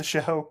wrap up the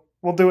show,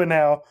 we'll do it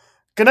now.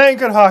 Good night and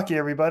good hockey,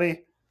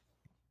 everybody.